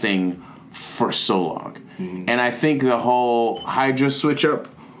interesting for so long. Mm-hmm. And I think the whole Hydra switch up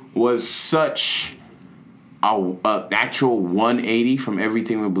was such a actual 180 from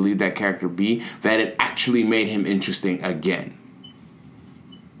everything we believed that character to be that it actually made him interesting again.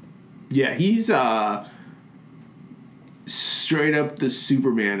 Yeah, he's straight up the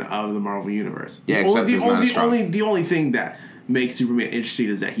Superman of the Marvel Universe. Yeah, the only thing that makes Superman interesting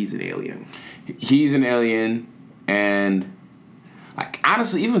is that he's an alien. He's an alien, and like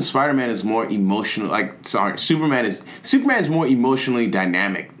honestly, even Spider-Man is more emotional. Superman is more emotionally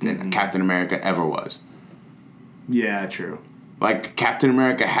dynamic than Captain America ever was. Yeah, true. Like Captain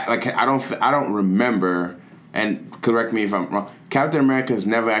America, I don't remember, and correct me if I'm wrong. Captain America has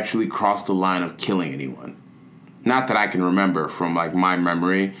never actually crossed the line of killing anyone. Not that I can remember from like my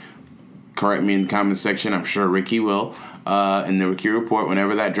memory. Correct me in the comment section. I'm sure Ricky will in the Ricky Report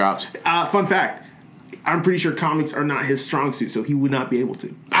whenever that drops. Fun fact. I'm pretty sure comics are not his strong suit, so he would not be able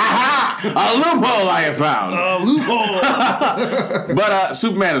to. Aha! A loophole I have found. A loophole! But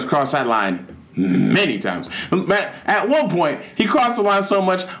Superman has crossed that line many times. At one point, he crossed the line so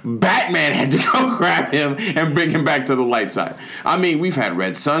much, Batman had to go grab him and bring him back to the light side. I mean, we've had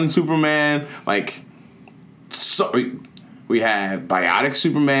Red Sun Superman, so we have Biotic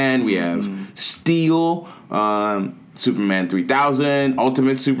Superman, we have Steel, Superman 3000,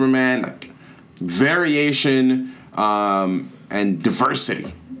 Ultimate Superman, variation and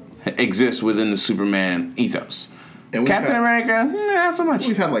diversity exists within the Superman ethos. And Captain America, not so much.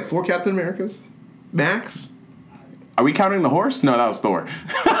 We've had like 4 Captain Americas. Max. Are we counting the horse? No, that was Thor.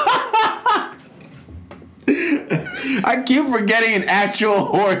 I keep forgetting an actual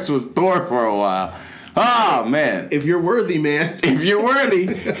horse was Thor for a while. Oh, man. If you're worthy, man. If you're worthy,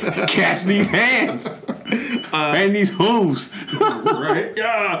 catch these hands. And these hooves. Right?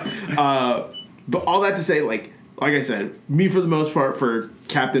 Yeah. But all that to say, like I said, me for the most part, for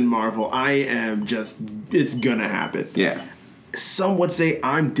Captain Marvel, I am just, it's gonna happen. Yeah. Some would say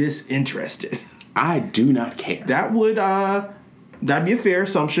I'm disinterested. I do not care. That would, that'd be a fair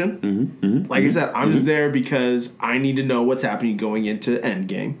assumption. Like I said, I'm just there because I need to know what's happening going into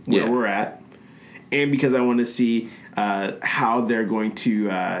Endgame, where we're at. And because I want to see how they're going to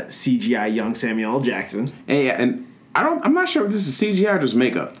CGI young Samuel L. Jackson. And I'm not sure if this is CGI or just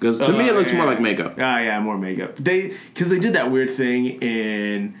makeup, because to me it looks more like makeup. Yeah, more makeup. Because they did that weird thing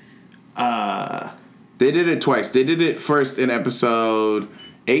in. They did it twice. They did it first in episode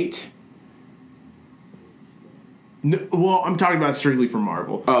 8. No, well, I'm talking about strictly for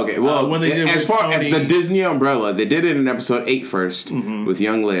Marvel. Oh, okay, well, when they did as far as the Disney umbrella, they did it in episode 8 first with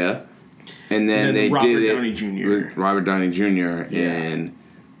young Leia. And then they Robert did Downey it Jr. with Robert Downey Jr. in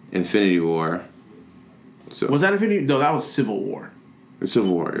Infinity War. So was that Infinity? No, that was Civil War.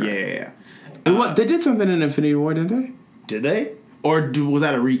 Civil War. Yeah. And what they did something in Infinity War, didn't they? Did they? Or was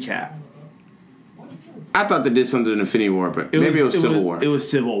that a recap? I thought they did something in Infinity War, but maybe it was Civil War. It was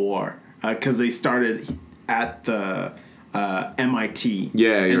Civil War because they started at the MIT.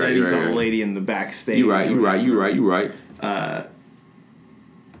 Yeah, you're right. And then you saw the lady in the backstage. You're right.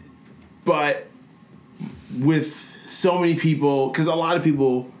 But with so many people, because a lot of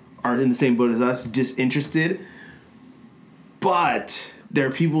people are in the same boat as us, disinterested. But there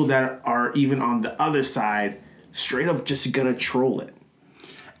are people that are even on the other side, straight up just gonna troll it.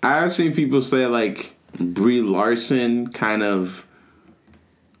 I've seen people say like Brie Larson kind of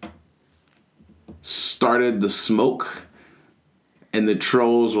started the smoke. And the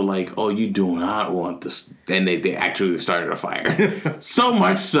trolls were like, "Oh, you do not want this," and they actually started a fire. So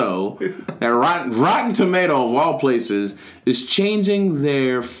much so that Rotten Tomato, of all places, is changing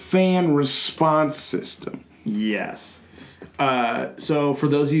their fan response system. Yes. So for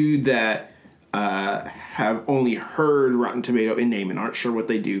those of you that have only heard Rotten Tomato in name and aren't sure what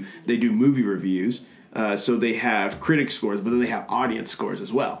they do, they do movie reviews. So they have critic scores, but then they have audience scores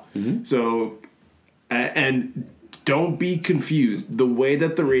as well. So, and don't be confused. The way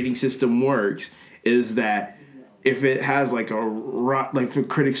that the rating system works is that if it has like a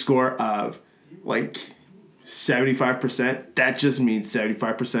critic score of like 75%, that just means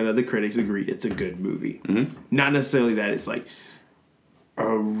 75% of the critics agree it's a good movie. Not necessarily that it's like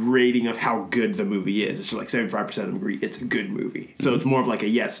a rating of how good the movie is. It's just like 75% of them agree it's a good movie. So it's more of like a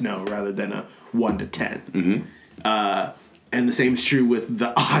yes/no rather than a 1 to 10. And the same is true with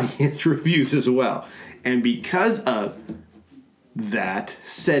the audience reviews as well. And because of that,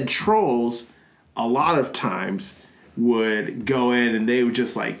 said trolls a lot of times would go in and they would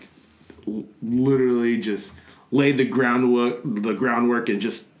just like literally just lay the groundwork and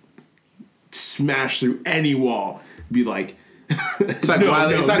just smash through any wall. Be like, it's like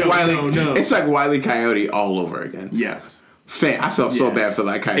it's like Wile E. Coyote all over again. Yes. I felt so bad for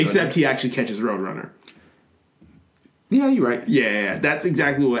that coyote. Except he actually catches Roadrunner. Yeah, you're right. Yeah, that's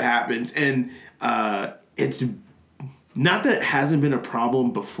exactly what happens. And it's not that it hasn't been a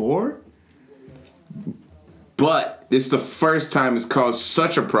problem before, but it's the first time it's caused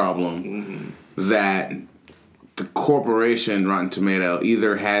such a problem that the corporation Rotten Tomato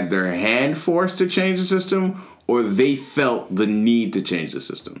either had their hand forced to change the system or they felt the need to change the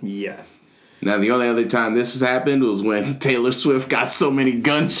system. Yes. Now, the only other time this has happened was when Taylor Swift got so many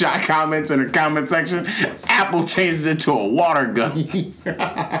gunshot comments in her comment section, Apple changed it to a water gun. That's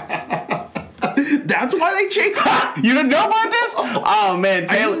why they changed it? You didn't know about this? Oh, man,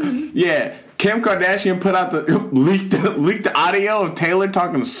 Taylor. Yeah. Kim Kardashian put out leaked the audio of Taylor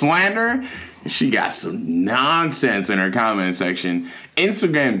talking slander. She got some nonsense in her comment section.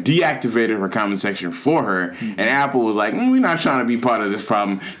 Instagram deactivated her comment section for her, and Apple was like, we're not trying to be part of this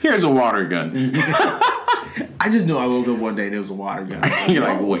problem. Here's a water gun. I just know I woke up one day and it was a water gun. You're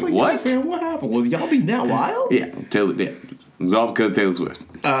like, wait, what? Man, what happened? Was y'all being that wild? Yeah, Taylor did. It was all because of Taylor Swift.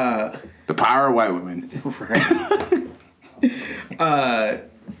 The power of white women. Right.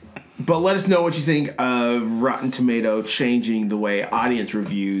 But let us know what you think of Rotten Tomato changing the way audience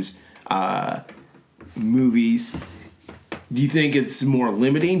reviews movies. Do you think it's more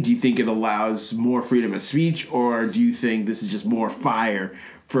limiting? Do you think it allows more freedom of speech? Or do you think this is just more fuel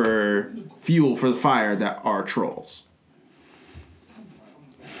for the fire that are trolls?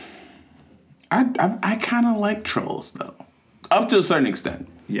 I kind of like trolls, though. Up to a certain extent.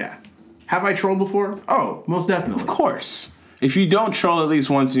 Yeah. Have I trolled before? Oh, most definitely. Of course. If you don't troll at least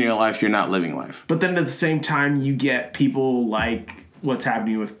once in your life, you're not living life. But then at the same time, you get people like what's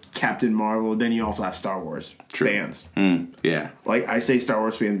happening with Captain Marvel. Then you also have Star Wars fans. Yeah. Like, I say Star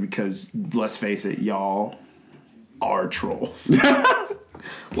Wars fans because, let's face it, y'all are trolls.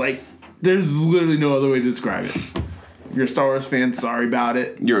 Like, there's literally no other way to describe it. If you're a Star Wars fan, sorry about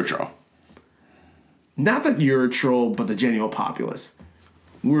it. You're a troll. Not that you're a troll, but the genuine populace.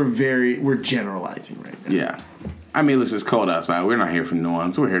 We're generalizing right now. Yeah. I mean, listen, it's cold outside. We're not here for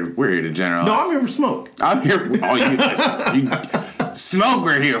nuance. We're here to generalize. No, I'm here for smoke. I'm here for smoke.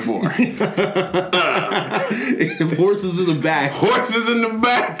 We're here for. Horses in the back. Horses in the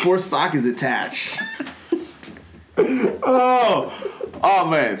back. 4 stock is attached. Oh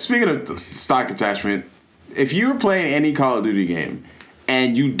man. Speaking of stock attachment, if you were playing any Call of Duty game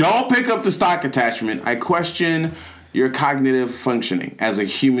and you don't pick up the stock attachment, I question your cognitive functioning as a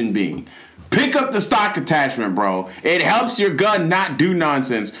human being. Pick up the stock attachment, bro. It helps your gun not do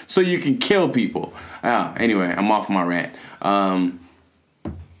nonsense so you can kill people. Anyway, I'm off my rant. I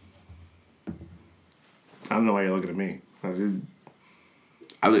don't know why you're looking at me.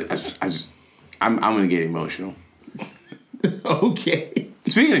 I'm going to get emotional. Okay.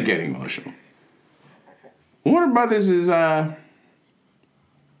 Speaking of getting emotional, Warner Brothers is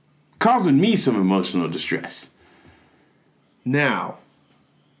causing me some emotional distress. Now,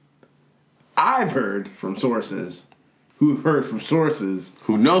 I've heard from sources who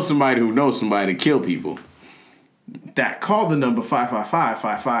know somebody to kill people that call the number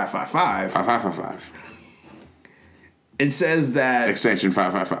 555-5555 555 and says that extension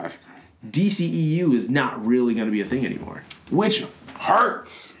 555 DCEU is not really going to be a thing anymore, which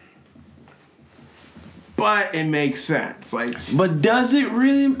hurts. But it makes sense. But does it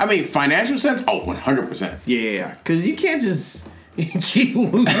really? I mean, financial sense? Oh, 100%. Yeah. Because you can't just keep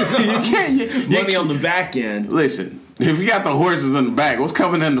losing money on the back end. Listen, if you got the horses in the back, what's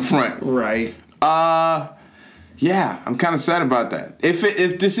coming in the front? Right. Yeah, I'm kind of sad about that. If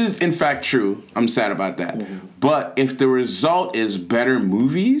this is in fact true, I'm sad about that. Mm-hmm. But if the result is better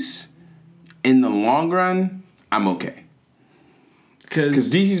movies in the long run, I'm okay.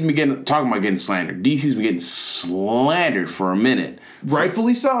 Because DC's been talking about getting slandered. DC's been getting slandered for a minute.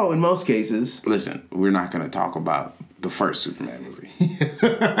 Rightfully so in most cases. Listen, we're not going to talk about the first Superman movie.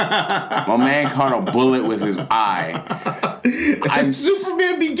 My man caught a bullet with his eye.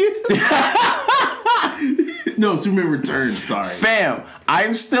 Superman Begins? No, Superman Returns, sorry. Fam,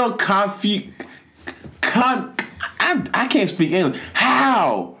 I'm still confused. I can't speak English.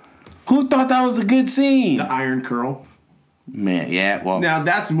 How? Who thought that was a good scene? The Iron Curl. Man, yeah, well. Now,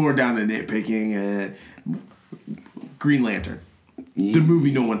 that's more down to nitpicking. Green Lantern. The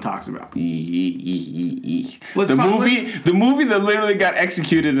movie no one talks about. The movie that literally got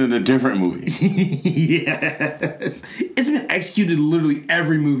executed in a different movie. Yes. It's been executed in literally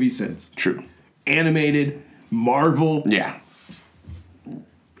every movie since. True. Animated, Marvel. Yeah.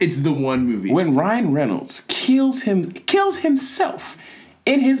 It's the one movie. When Ryan Reynolds kills himself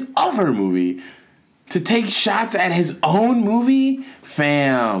in his other movie to take shots at his own movie,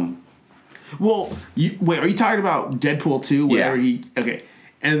 fam. Well, wait, are you talking about Deadpool 2? Where Yeah. Okay.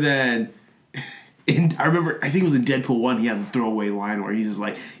 And then, I remember, I think it was in Deadpool 1, he had the throwaway line where he's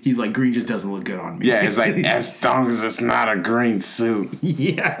like, green just doesn't look good on me. Yeah, it's like, as long as it's not a green suit.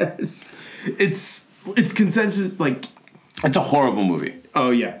 Yes. It's consensus, like... It's a horrible movie. Oh,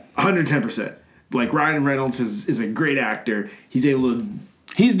 yeah. 110%. Like, Ryan Reynolds is a great actor. He's able to...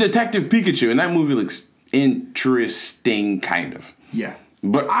 He's Detective Pikachu, and that movie looks interesting, kind of. Yeah.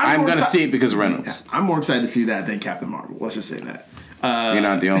 But I'm going to see it because of Reynolds. Yeah, I'm more excited to see that than Captain Marvel. Let's just say that. You're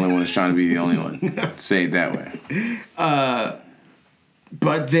not the only one that's trying to be the only one. Say it that way.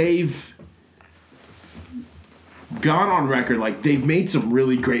 But they've gone on record, like, they've made some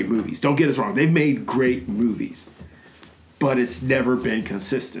really great movies. Don't get us wrong. They've made great movies. But it's never been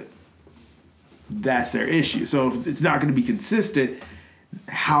consistent. That's their issue. So if it's not going to be consistent,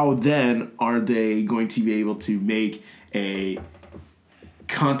 how then are they going to be able to make a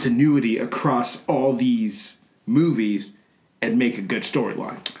continuity across all these movies and make a good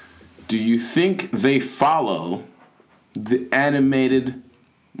storyline? Do you think they follow the animated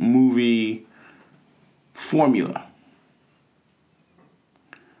movie formula?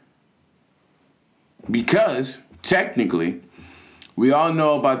 Because technically, we all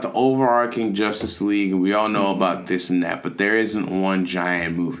know about the overarching Justice League, and we all know about this and that, but there isn't one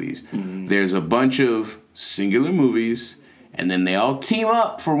giant movies. There's a bunch of singular movies, and then they all team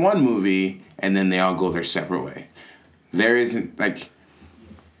up for one movie, and then they all go their separate way. There isn't, like...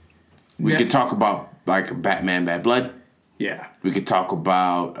 We could talk about, like, Batman Bad Blood. Yeah. We could talk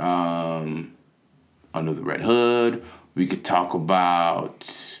about Under the Red Hood. We could talk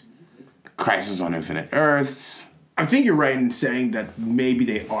about Crisis on Infinite Earths. I think you're right in saying that maybe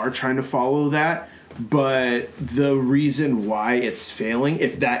they are trying to follow that, but the reason why it's failing,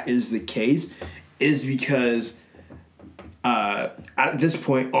 if that is the case, is because at this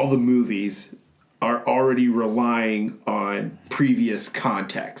point, all the movies are already relying on previous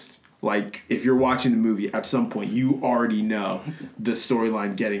context. Like, if you're watching the movie, at some point, you already know the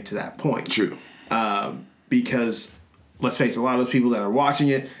storyline getting to that point. True. Because, let's face it, a lot of those people that are watching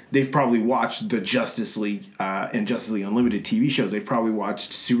it, they've probably watched the Justice League and Justice League Unlimited TV shows. They've probably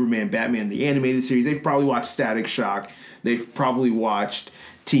watched Superman, Batman, the animated series. They've probably watched Static Shock. They've probably watched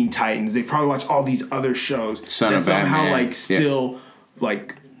Teen Titans. They've probably watched all these other shows Son that of somehow, Batman. like, still,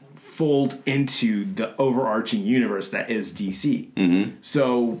 like, fold into the overarching universe that is DC. Mm-hmm.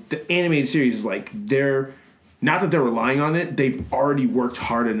 So the animated series is like, they're not that they're relying on it, they've already worked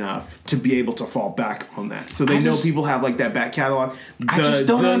hard enough to be able to fall back on that. So they know people have like that back catalog. I just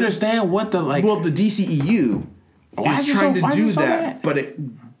don't understand what the like. Well, the DCEU is trying to do that,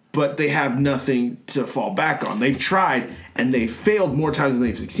 but they have nothing to fall back on. They've tried and they've failed more times than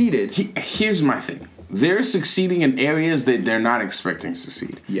they've succeeded. Here's my thing. They're succeeding in areas that they're not expecting to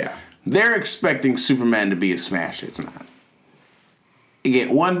succeed. Yeah. They're expecting Superman to be a smash. It's not. You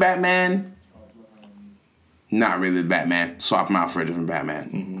get one Batman, not really the Batman. Swap him out for a different Batman.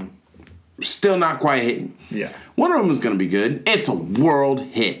 Mm-hmm. Still not quite hitting. Yeah. Wonder Woman's going to be good. It's a world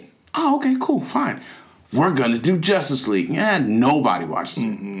hit. Oh, okay, cool, fine. We're going to do Justice League. Nobody watches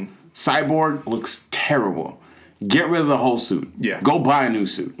it. Cyborg looks terrible. Get rid of the whole suit. Yeah. Go buy a new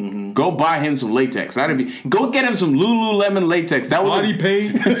suit. Mm-hmm. Go buy him some latex. Go get him some Lululemon latex. That would body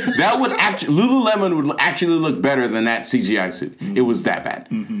paint. That would Lululemon would actually look better than that CGI suit. Mm-hmm. It was that bad.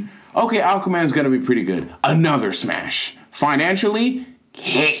 Mm-hmm. Okay, Aquaman's gonna be pretty good. Another smash. Financially,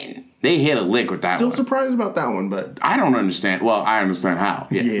 hitting. They hit a lick with that Still one. surprised about that one, but I don't understand. Well, I understand how.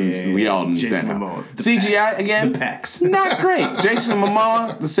 Yeah, we all understand Jason how. Momoa. CGI again. The pecs. Not great. Jason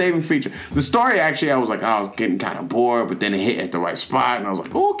Momoa, the saving feature. The story actually, I was like, I was getting kind of bored, but then it hit at the right spot, and I was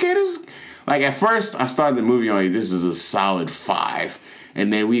like, okay, this is Like, at first, I started the movie on, this is a solid 5.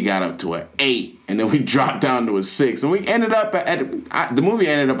 And then we got up to an 8. And then we dropped down to a 6. And we ended up the movie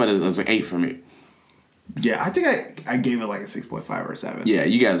ended up as an 8 for me. Yeah, I think I gave it like a 6.5 or 7. Yeah,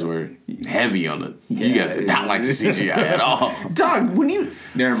 you guys were heavy on it. Yeah, you guys did not like the CGI at all. Dog,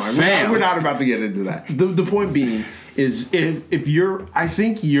 never mind. We're not about to get into that. The point being is if you're, I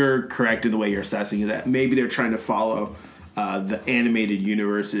think you're correct in the way you're assessing that maybe they're trying to follow the animated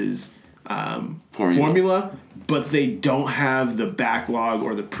universe's formula, but they don't have the backlog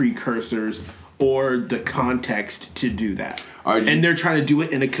or the precursors or the context to do that. And they're trying to do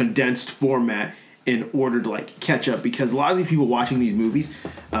it in a condensed format in order to like catch up, because a lot of these people watching these movies,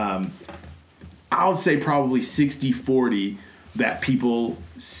 I would say probably 60-40 that people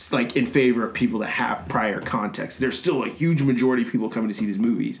like in favor of people that have prior context. There's still a huge majority of people coming to see these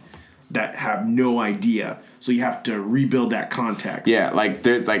movies that have no idea, so you have to rebuild that context. Yeah, like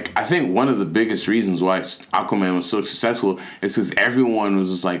there's like, I think one of the biggest reasons why Aquaman was so successful is because everyone was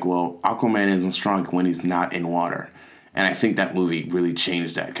just like, well, Aquaman isn't strong when he's not in water, and I think that movie really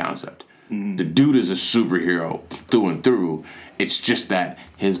changed that concept. The dude is a superhero through and through. It's just that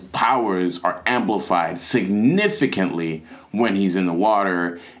his powers are amplified significantly when he's in the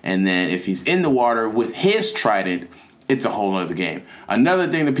water. And then if he's in the water with his trident, it's a whole other game.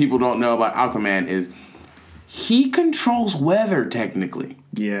 Another thing that people don't know about Aquaman is he controls weather technically.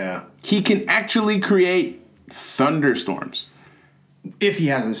 Yeah. He can actually create thunderstorms. If he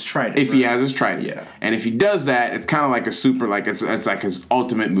has his trident. He has his trident. Yeah. And if he does that, it's kind of like it's like his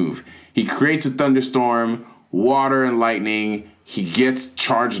ultimate move. He creates a thunderstorm, water and lightning. He gets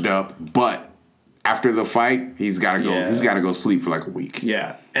charged up, but after the fight, he's got to go. Yeah. He's got to go sleep for like a week.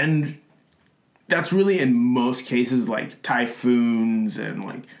 Yeah, and that's really in most cases like typhoons and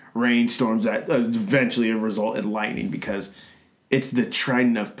like rainstorms that eventually result in lightning, because it's the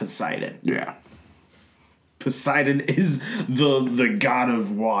trident of Poseidon. Yeah. Poseidon is the god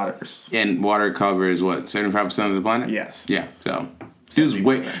of waters. And water covers what, 75% of the planet? Yes. Yeah. So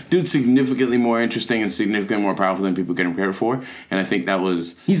dude's significantly more interesting and significantly more powerful than people get him credit for. And I think that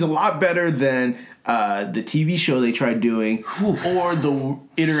was... He's a lot better than the TV show they tried doing or the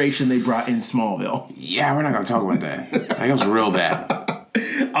iteration they brought in Smallville. Yeah, we're not going to talk about that. That was real bad.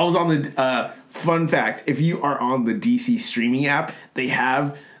 I was on the... fun fact, if you are on the DC streaming app, they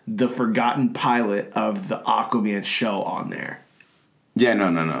have the forgotten pilot of the Aquaman show on there. Yeah,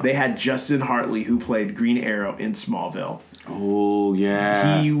 no. They had Justin Hartley, who played Green Arrow in Smallville. Oh,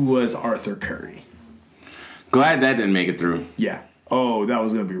 yeah. He was Arthur Curry. Glad that didn't make it through. Yeah. Oh, that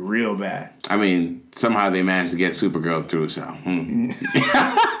was going to be real bad. I mean, somehow they managed to get Supergirl through, so...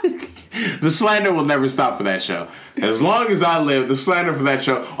 The slander will never stop for that show. As long as I live, the slander for that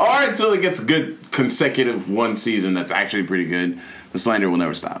show, or until it gets a good consecutive one season that's actually pretty good, the slander will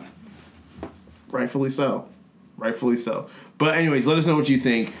never stop. Rightfully so. But anyways, let us know what you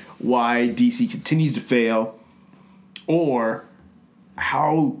think, why DC continues to fail, or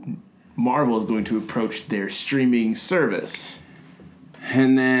how Marvel is going to approach their streaming service.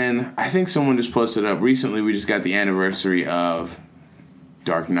 And then I think someone just posted up recently, we just got the anniversary of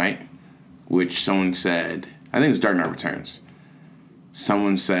Dark Knight, which someone said, I think it was Dark Knight Returns.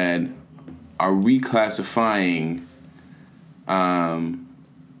 Someone said, are we classifying the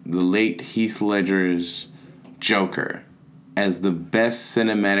late Heath Ledger's Joker as the best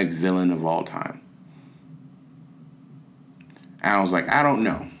cinematic villain of all time? And I was like, I don't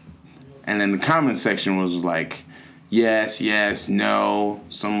know. And then the comment section was like, yes, no.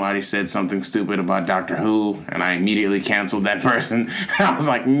 Somebody said something stupid about Doctor Who, and I immediately canceled that person. I was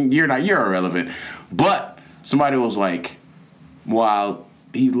like, you're irrelevant. But somebody was like, while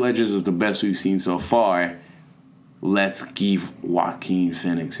Heath Ledger's is the best we've seen so far, let's give Joaquin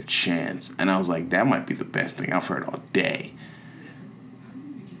Phoenix a chance. And I was like, that might be the best thing I've heard all day.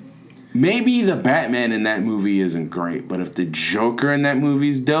 Maybe the Batman in that movie isn't great, but if the Joker in that movie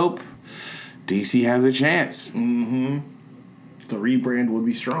is dope, DC has a chance. Mm-hmm. The rebrand would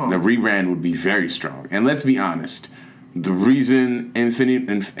be strong. The rebrand would be very strong. And let's be honest, the reason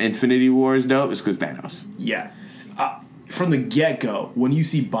Infinity War is dope is because Thanos. Yeah. From the get-go, when you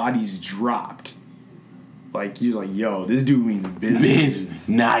see bodies dropped, like, you're like, yo, this dude means business.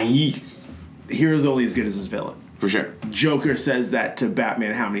 Nice. Hero's only as good as his villain. For sure. Joker says that to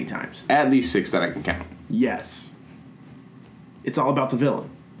Batman how many times? At least 6 that I can count. Yes. It's all about the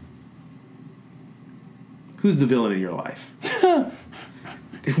villain. Who's the villain in your life?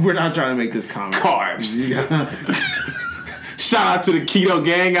 We're not trying to make this comment. Carbs. Shout out to the keto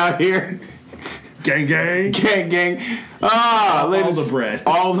gang out here. Gang. Ladies, all the bread.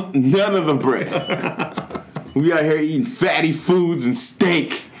 None of the bread. We out here eating fatty foods and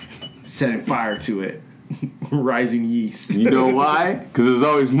steak. setting fire to it. Rising yeast. You know why? Because there's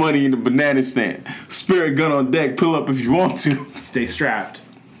always money in the banana stand. Spirit gun on deck. Pull up if you want to. Stay strapped.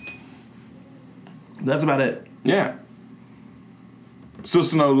 That's about it. Yeah. So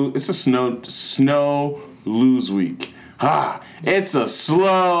it's a snow lose week. It's a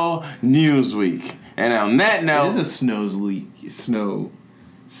slow news week. And on that note, it is a snow's leak. Snow.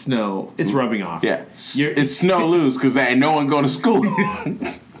 It's rubbing off. Yeah. It's snow lose because there ain't no one going to school.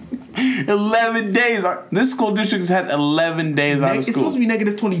 11 days. This school district has had 11 days out of school. It's supposed to be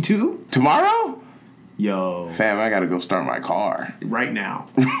negative 22 tomorrow. Yo, fam, I gotta go start my car right now.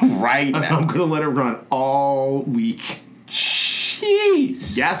 Right now. I'm gonna let it run all week.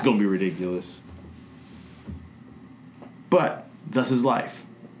 Jeez, gas gonna be ridiculous. But thus is life.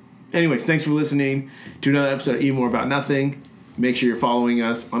 Anyways, thanks for listening to another episode of Even More About Nothing. Make sure you're following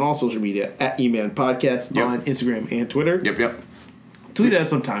us on all social media at E-Man Podcast on Instagram and Twitter. Yep. Tweet at us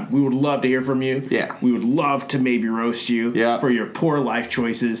sometime. We would love to hear from you. Yeah. We would love to maybe roast you for your poor life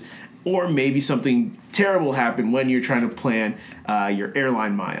choices, or maybe something terrible happened when you're trying to plan your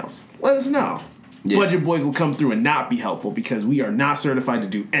airline miles. Let us know. Yeah. Budget Boys will come through and not be helpful because we are not certified to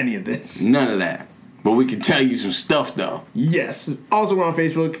do any of this. None of that. But we can tell you some stuff, though. Yes. Also, we're on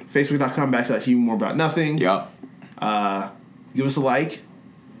Facebook. Facebook.com/EvenMoreAboutNothing. Yep. Give us a like.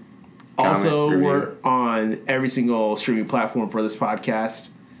 Comment, also, review. we're on every single streaming platform for this podcast.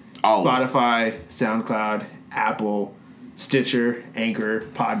 All Spotify, SoundCloud, Apple, Stitcher, Anchor,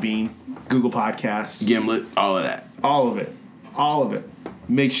 Podbean, Google Podcasts. Gimlet, all of that. All of it. All of it.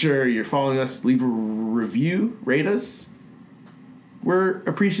 Make sure you're following us. Leave a review. Rate us. We're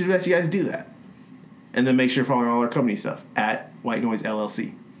appreciative that you guys do that. And then make sure you're following all our company stuff at White Noise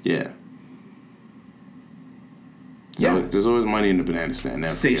LLC. Yeah. There's always money in the banana stand.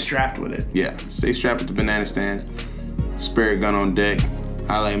 Never Stay forget. strapped with it. Yeah. Stay strapped with the banana stand. Spirit gun on deck.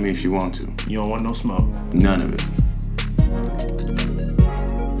 Holla at me if you want to. You don't want no smoke. None of it.